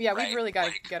narrative. Yeah, right? we've really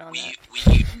got to get on that.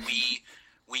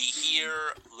 We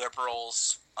hear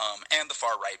liberals and the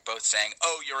far right both saying,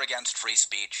 "Oh, you're against free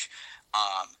speech,"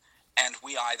 and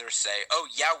we either say, "Oh,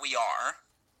 yeah, we are,"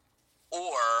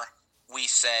 or we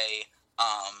say,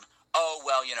 "Oh,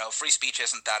 well, free speech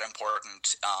isn't that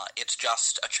important. It's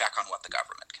just a check on what the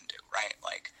government can do," right?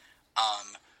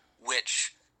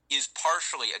 Which is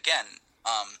partially, again,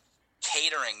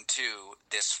 catering to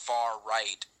this far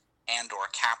right and or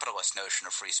capitalist notion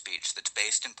of free speech that's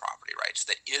based in property rights,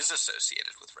 that is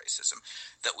associated with racism,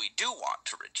 that we do want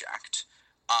to reject,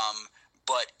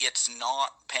 but it's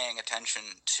not paying attention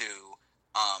to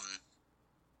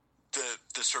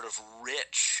the sort of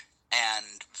rich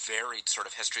and varied sort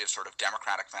of history of sort of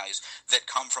democratic values that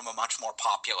come from a much more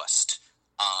populist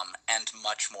and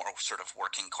much more sort of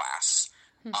working class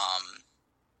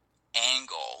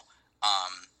angle,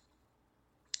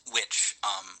 which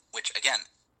again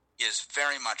is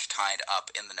very much tied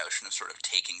up in the notion of sort of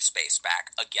taking space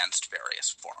back against various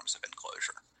forms of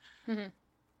enclosure. Mm-hmm.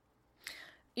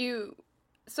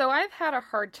 So I've had a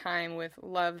hard time with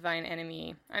love thine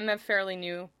enemy. I'm a fairly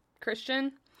new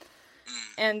Christian,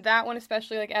 and that one,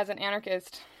 especially like as an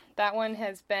anarchist, that one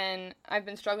I've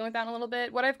been struggling with that a little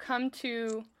bit. What I've come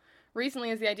to recently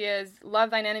is the idea is love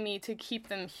thine enemy to keep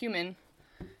them human.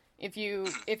 If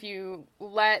you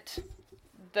let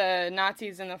the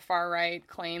Nazis and the far right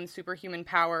claim superhuman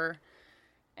power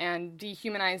and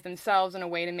dehumanize themselves in a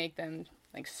way to make them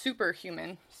like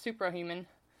suprahuman,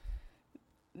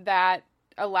 that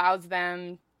allows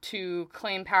them to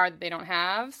claim power that they don't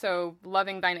have. So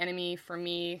loving thine enemy for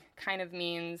me kind of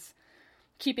means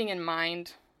keeping in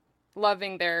mind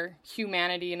loving their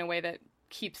humanity in a way that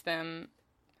keeps them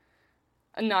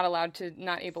not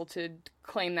able to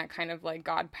claim that kind of like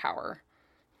God power.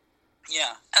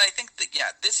 Yeah, and I think that,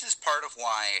 this is part of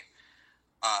why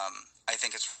I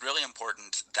think it's really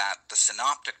important that the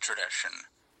synoptic tradition,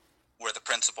 where the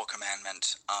principal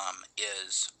commandment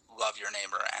is love your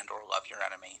neighbor and or love your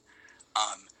enemy,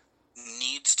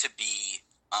 needs to be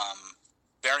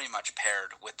very much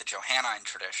paired with the Johannine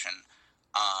tradition,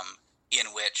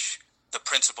 in which the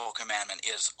principal commandment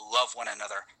is love one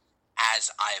another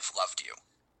as I've loved you,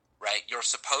 right? You're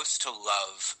supposed to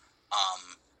love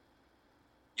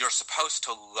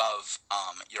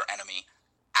your enemy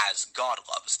as God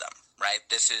loves them, right?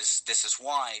 This is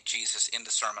why Jesus in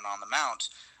the Sermon on the Mount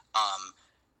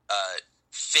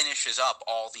finishes up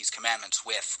all these commandments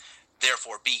with,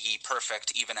 therefore be ye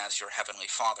perfect, even as your heavenly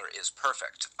Father is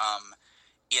perfect.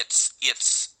 It's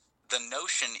the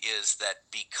notion is that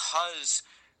because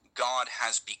God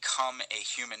has become a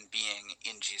human being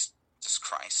in Jesus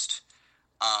Christ,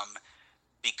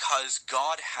 because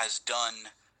God has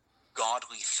done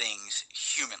godly things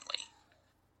humanly,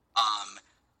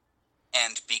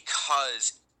 and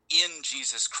because in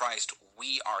Jesus Christ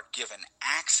we are given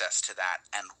access to that,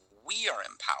 and we are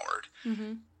empowered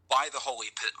by the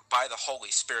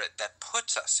Holy Spirit that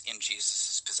puts us in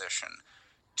Jesus' position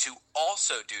to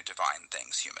also do divine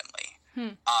things humanly.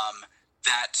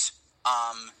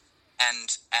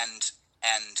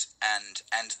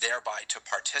 And thereby to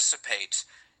participate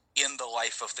in the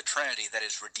life of the Trinity that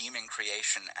is redeeming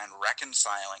creation and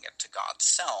reconciling it to God's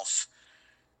self,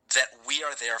 that we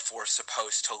are therefore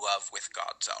supposed to love with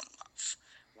God's own love,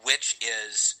 which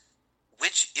is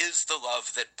the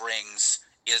love that brings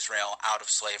Israel out of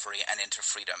slavery and into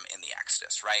freedom in the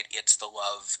Exodus, right? It's the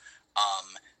love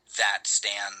that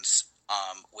stands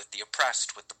with the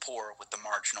oppressed, with the poor, with the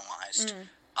marginalized.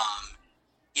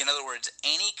 In other words,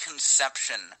 any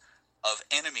conception of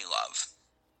enemy love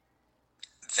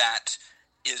that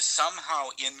is somehow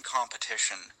in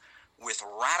competition with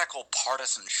radical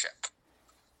partisanship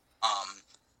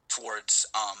towards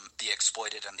the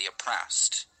exploited and the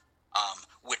oppressed,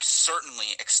 which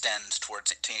certainly extends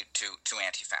towards to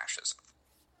anti-fascism,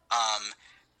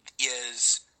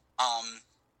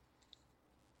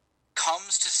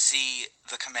 comes to see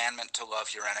the commandment to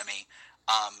love your enemy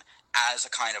as a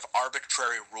kind of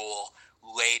arbitrary rule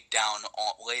laid down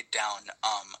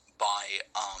by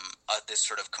this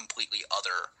sort of completely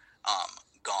other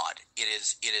God.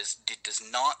 It does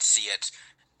not see it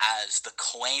as the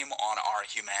claim on our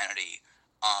humanity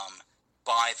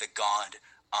by the God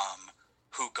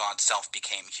who God's self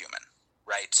became human,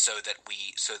 right? So that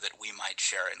we might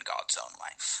share in God's own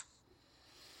life.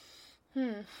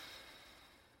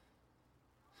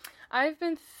 I've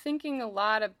been thinking a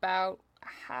lot about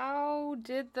how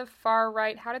did the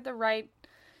right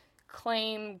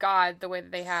claim God the way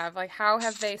that they have? Like, how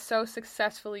have they so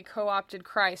successfully co-opted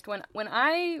Christ? When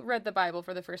I read the Bible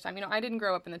for the first time, I didn't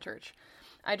grow up in the church.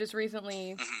 I just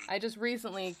recently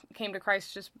came to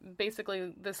Christ just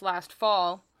basically this last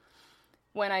fall,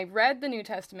 when I read the New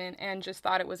Testament and just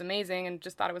thought it was amazing and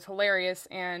just thought it was hilarious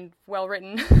and well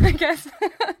written, I guess,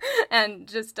 and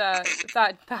just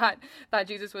thought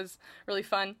Jesus was really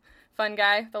fun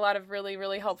guy with a lot of really,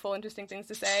 really helpful, interesting things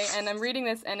to say. And I'm reading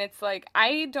this and it's like,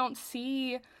 I don't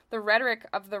see the rhetoric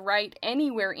of the right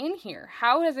anywhere in here.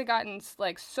 How has it gotten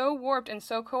like so warped and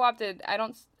so co-opted?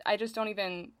 I just don't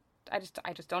even.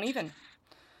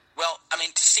 Well, I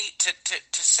mean,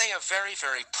 to say a very,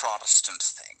 very Protestant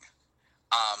thing,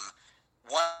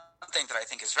 one thing that I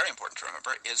think is very important to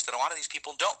remember is that a lot of these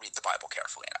people don't read the Bible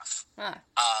carefully enough.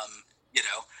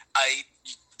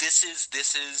 This is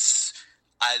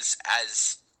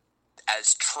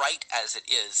as trite as it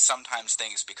is. Sometimes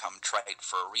things become trite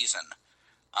for a reason.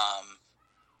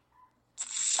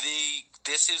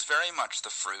 this is very much the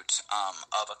fruit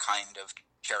of a kind of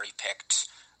cherry-picked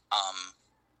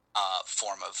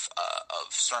form of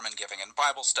sermon giving and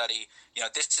Bible study.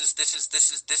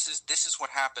 This is what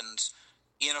happens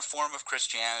in a form of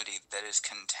Christianity that is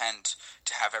content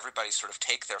to have everybody sort of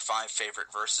take their 5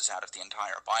 favorite verses out of the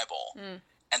entire Bible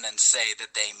and then say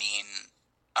that they mean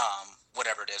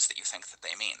whatever it is that you think that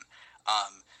they mean.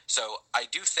 So I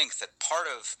do think that part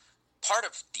of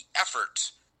the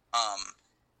effort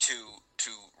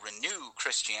to renew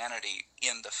Christianity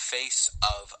in the face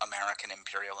of American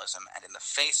imperialism and in the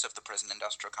face of the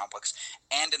prison-industrial complex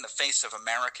and in the face of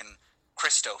American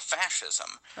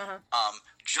Christo-fascism,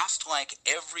 just like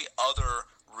every other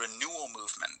renewal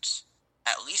movement,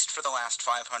 at least for the last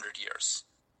 500 years,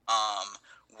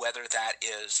 whether that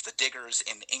is the Diggers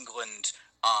in England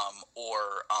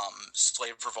or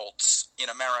slave revolts in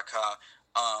America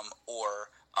or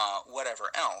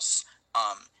whatever else,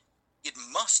 it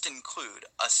must include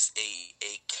a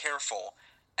careful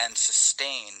and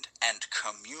sustained and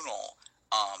communal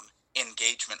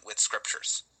engagement with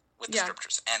scriptures,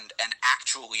 and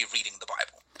actually reading the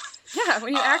Bible. Yeah,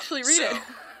 when you actually read it.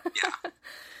 Yeah.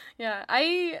 Yeah,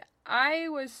 I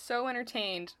was so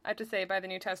entertained, I have to say, by the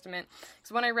New Testament.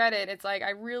 Because when I read it, it's like,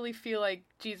 I really feel like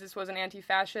Jesus was an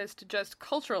anti-fascist just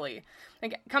culturally.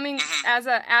 Like, coming as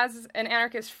an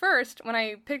anarchist first, when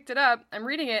I picked it up, I'm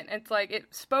reading it, and it's like, it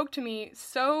spoke to me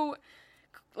so,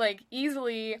 like,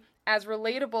 easily as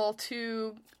relatable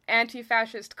to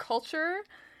anti-fascist culture.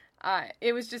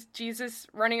 It was just Jesus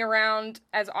running around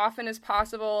as often as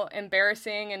possible,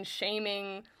 embarrassing and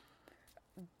shaming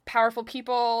powerful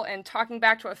people and talking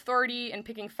back to authority and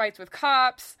picking fights with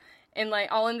cops and like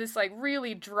all in this like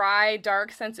really dry,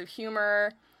 dark sense of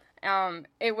humor.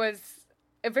 It was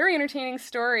a very entertaining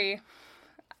story.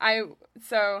 Well,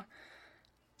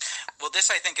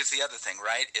 this I think is the other thing,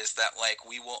 right? Is that like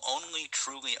we will only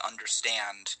truly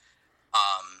understand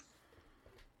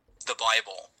the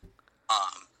Bible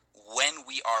when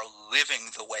we are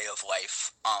living the way of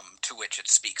life to which it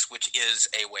speaks, which is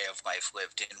a way of life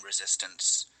lived in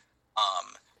resistance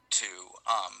to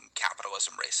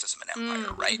capitalism, racism, and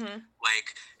empire, right?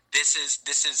 Like this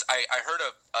is. I heard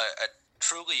a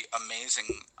truly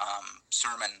amazing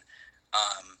sermon,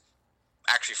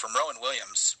 actually from Rowan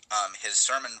Williams, his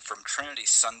sermon from Trinity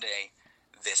Sunday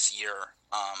this year,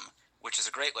 which is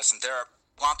a great listen. There are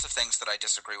lots of things that I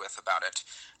disagree with about it,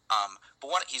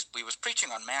 but he was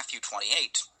preaching on Matthew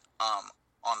 28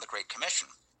 on the Great Commission,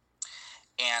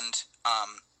 and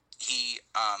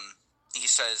he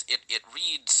says it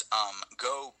reads,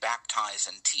 "Go, baptize,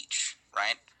 and teach,"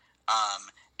 right?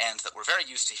 And that we're very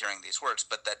used to hearing these words,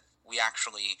 but that we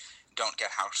actually don't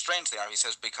get how strange they are. He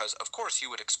says, because, of course, you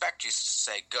would expect Jesus to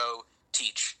say, go,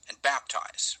 teach, and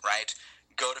baptize, right?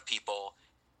 Go to people,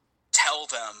 tell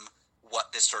them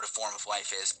what this sort of form of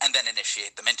life is, and then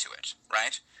initiate them into it,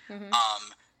 right?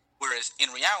 Whereas in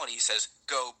reality, he says,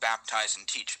 go, baptize, and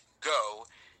teach. Go,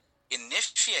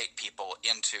 initiate people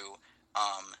into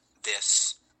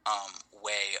this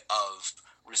way of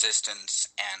resistance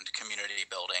and community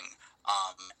building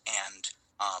and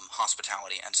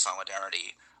hospitality and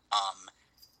solidarity,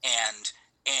 and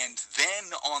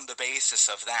then on the basis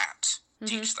of that,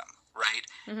 teach them,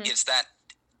 right? Is that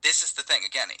this is the thing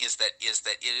again? Is that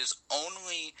it is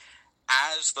only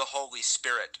as the Holy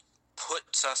Spirit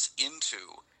puts us into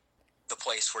the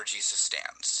place where Jesus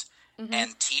stands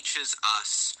and teaches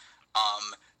us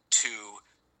to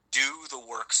do the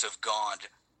works of God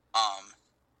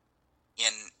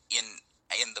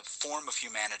in the form of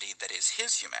humanity that is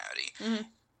His humanity.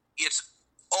 It's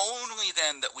only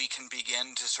then that we can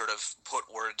begin to sort of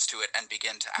put words to it and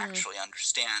begin to actually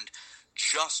understand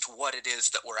just what it is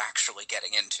that we're actually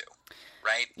getting into,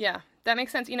 right? Yeah, that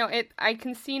makes sense. I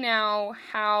can see now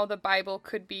how the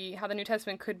New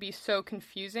Testament could be so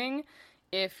confusing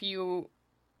if you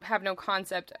have no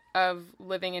concept of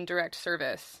living in direct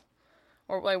service,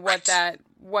 or like what that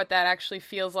actually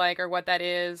feels like, or what that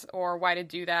is, or why to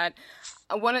do that.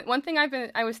 One thing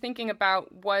I was thinking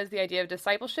about was the idea of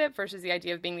discipleship versus the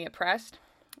idea of being the oppressed,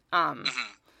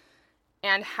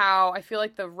 and how I feel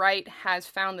like the right has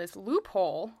found this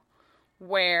loophole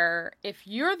where if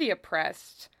you're the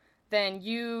oppressed, then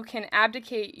you can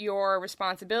abdicate your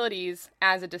responsibilities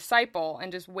as a disciple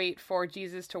and just wait for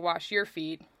Jesus to wash your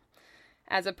feet,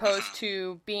 as opposed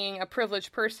to being a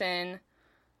privileged person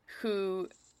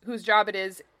whose job it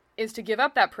is to give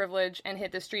up that privilege and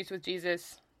hit the streets with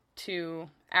Jesus to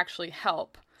actually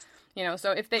help.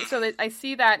 So I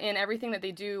see that in everything that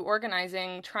they do,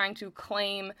 organizing, trying to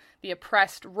claim the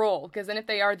oppressed role, because then if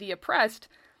they are the oppressed,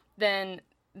 then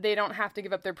they don't have to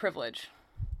give up their privilege.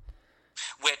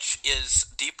 Which is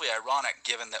deeply ironic,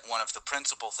 given that one of the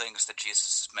principal things that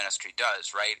Jesus' ministry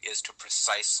does, right, is to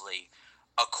precisely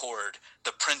accord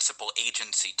the principal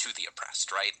agency to the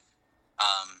oppressed, right?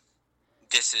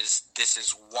 This is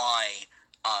why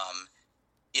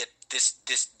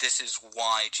this is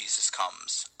why Jesus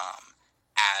comes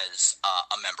as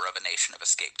a member of a nation of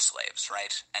escaped slaves,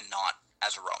 right, and not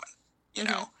as a Roman. You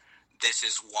know, this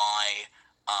is why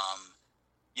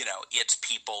it's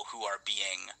people who are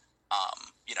being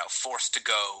forced to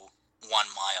go 1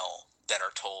 mile that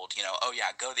are told, oh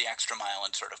yeah, go the extra mile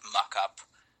and sort of muck up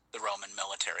the Roman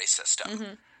military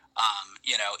system.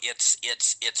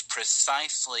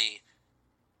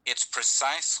 It's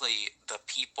precisely the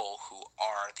people who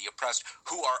are the oppressed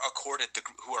who are accorded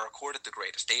the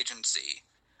greatest agency,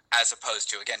 as opposed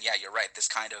to, again, yeah, you're right, this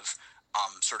kind of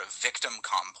sort of victim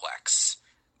complex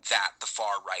that the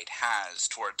far right has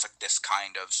towards like this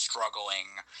kind of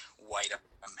struggling white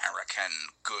American,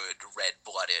 good,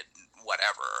 red-blooded,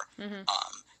 whatever,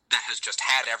 that has just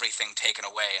had everything taken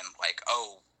away and like,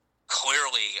 oh,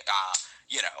 clearly,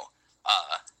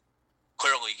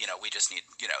 we just need,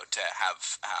 to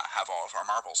have all of our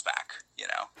marbles back,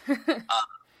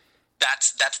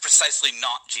 That's precisely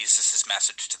not Jesus'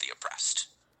 message to the oppressed.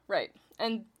 Right.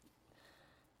 And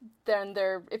then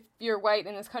if you're white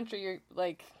in this country, you're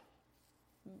like,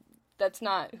 that's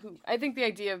not who. I think the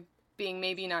idea of being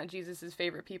maybe not Jesus'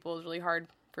 favorite people is really hard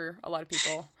for a lot of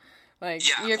people. Like,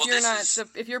 yeah,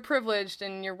 if you're privileged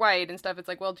and you're white and stuff, it's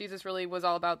like, well, Jesus really was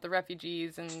all about the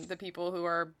refugees and the people who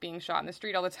are being shot in the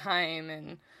street all the time,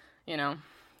 and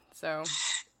so.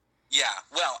 Yeah,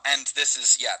 well, and this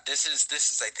is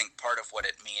I think part of what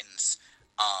it means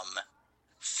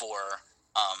for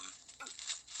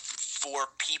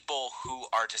people who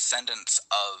are descendants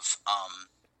of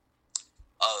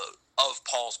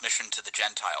Paul's mission to the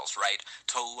Gentiles, right?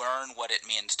 To learn what it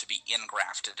means to be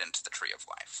ingrafted into the tree of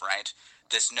life, right?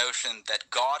 This notion that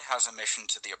God has a mission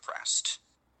to the oppressed,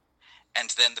 and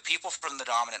then the people from the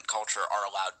dominant culture are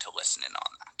allowed to listen in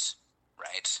on that,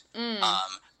 right?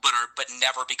 But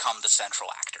never become the central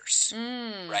actors,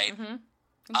 right?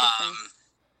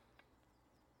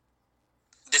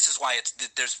 This is why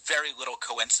there's very little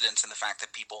coincidence in the fact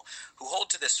that people who hold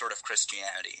to this sort of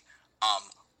Christianity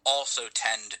also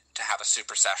tend to have a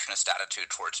supersessionist attitude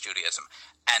towards Judaism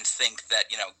and think that,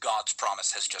 God's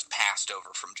promise has just passed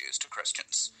over from Jews to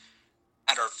Christians,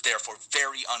 and are therefore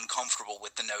very uncomfortable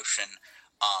with the notion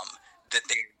that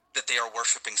they are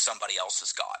worshiping somebody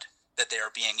else's God, that they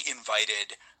are being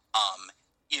invited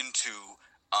into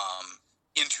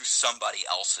somebody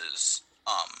else's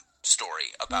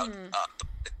story about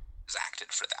that is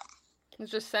acted for them.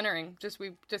 It's just centering.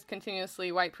 We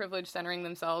continuously white privilege centering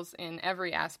themselves in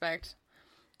every aspect,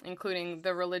 including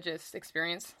the religious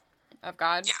experience of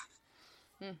God.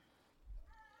 Yeah.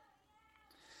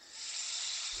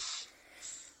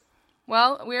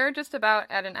 Well, we're just about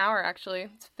at an hour, actually.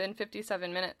 It's been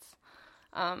 57 minutes.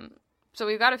 So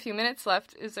we've got a few minutes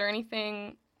left. Is there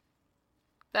anything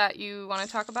that you want to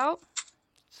talk about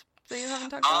that you haven't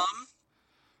talked about?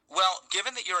 Well,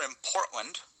 given that you're in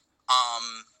Portland,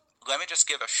 let me just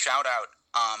give a shout out.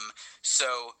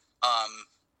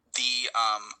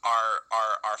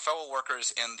 Our fellow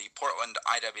workers in the Portland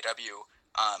IWW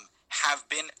have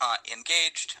been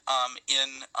engaged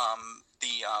in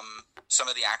some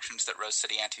of the actions that Rose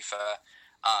City Antifa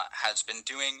has been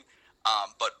doing,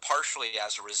 but partially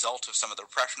as a result of some of the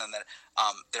repression, and that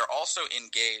they're also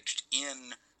engaged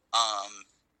in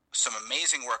some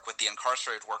amazing work with the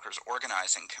Incarcerated Workers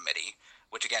Organizing Committee,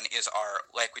 which again is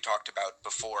like we talked about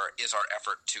before, is our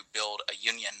effort to build a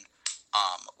union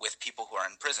with people who are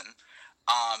in prison,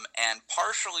 and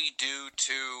partially due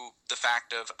to the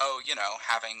fact of,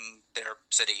 having their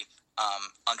city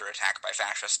under attack by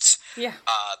fascists the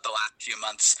last few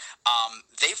months,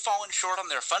 they've fallen short on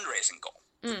their fundraising goal.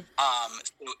 So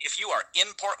if you are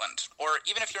in Portland, or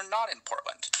even if you're not in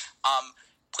Portland,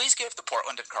 please give the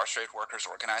Portland Incarcerated Workers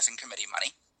Organizing Committee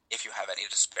money, if you have any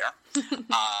to spare.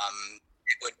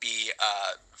 It would be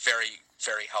very,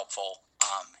 very helpful.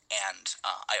 And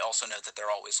I also know that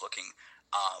they're always looking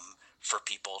for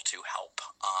people to help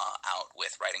out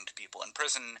with writing to people in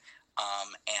prison,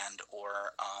 and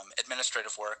or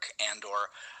administrative work, and or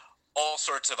all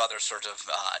sorts of other sort of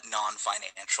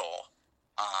non-financial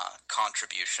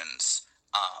contributions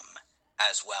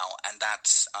as well. And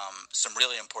that's some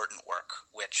really important work,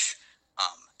 which,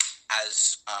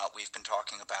 as we've been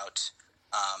talking about,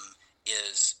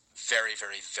 is very,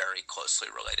 very, very closely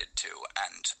related to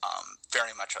and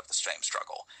very much of the same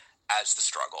struggle as the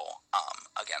struggle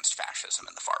against fascism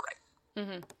and the far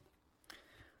right.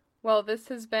 Well, this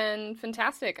has been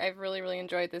fantastic. I've really, really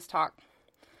enjoyed this talk.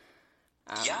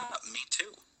 Yeah, me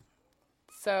too.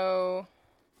 So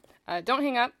don't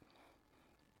hang up,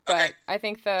 Okay. but I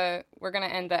think we're going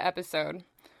to end the episode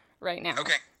right now.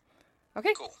 Okay.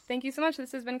 Okay. Cool. Thank you so much.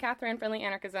 This has been Catherine, Friendly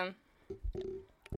Anarchism.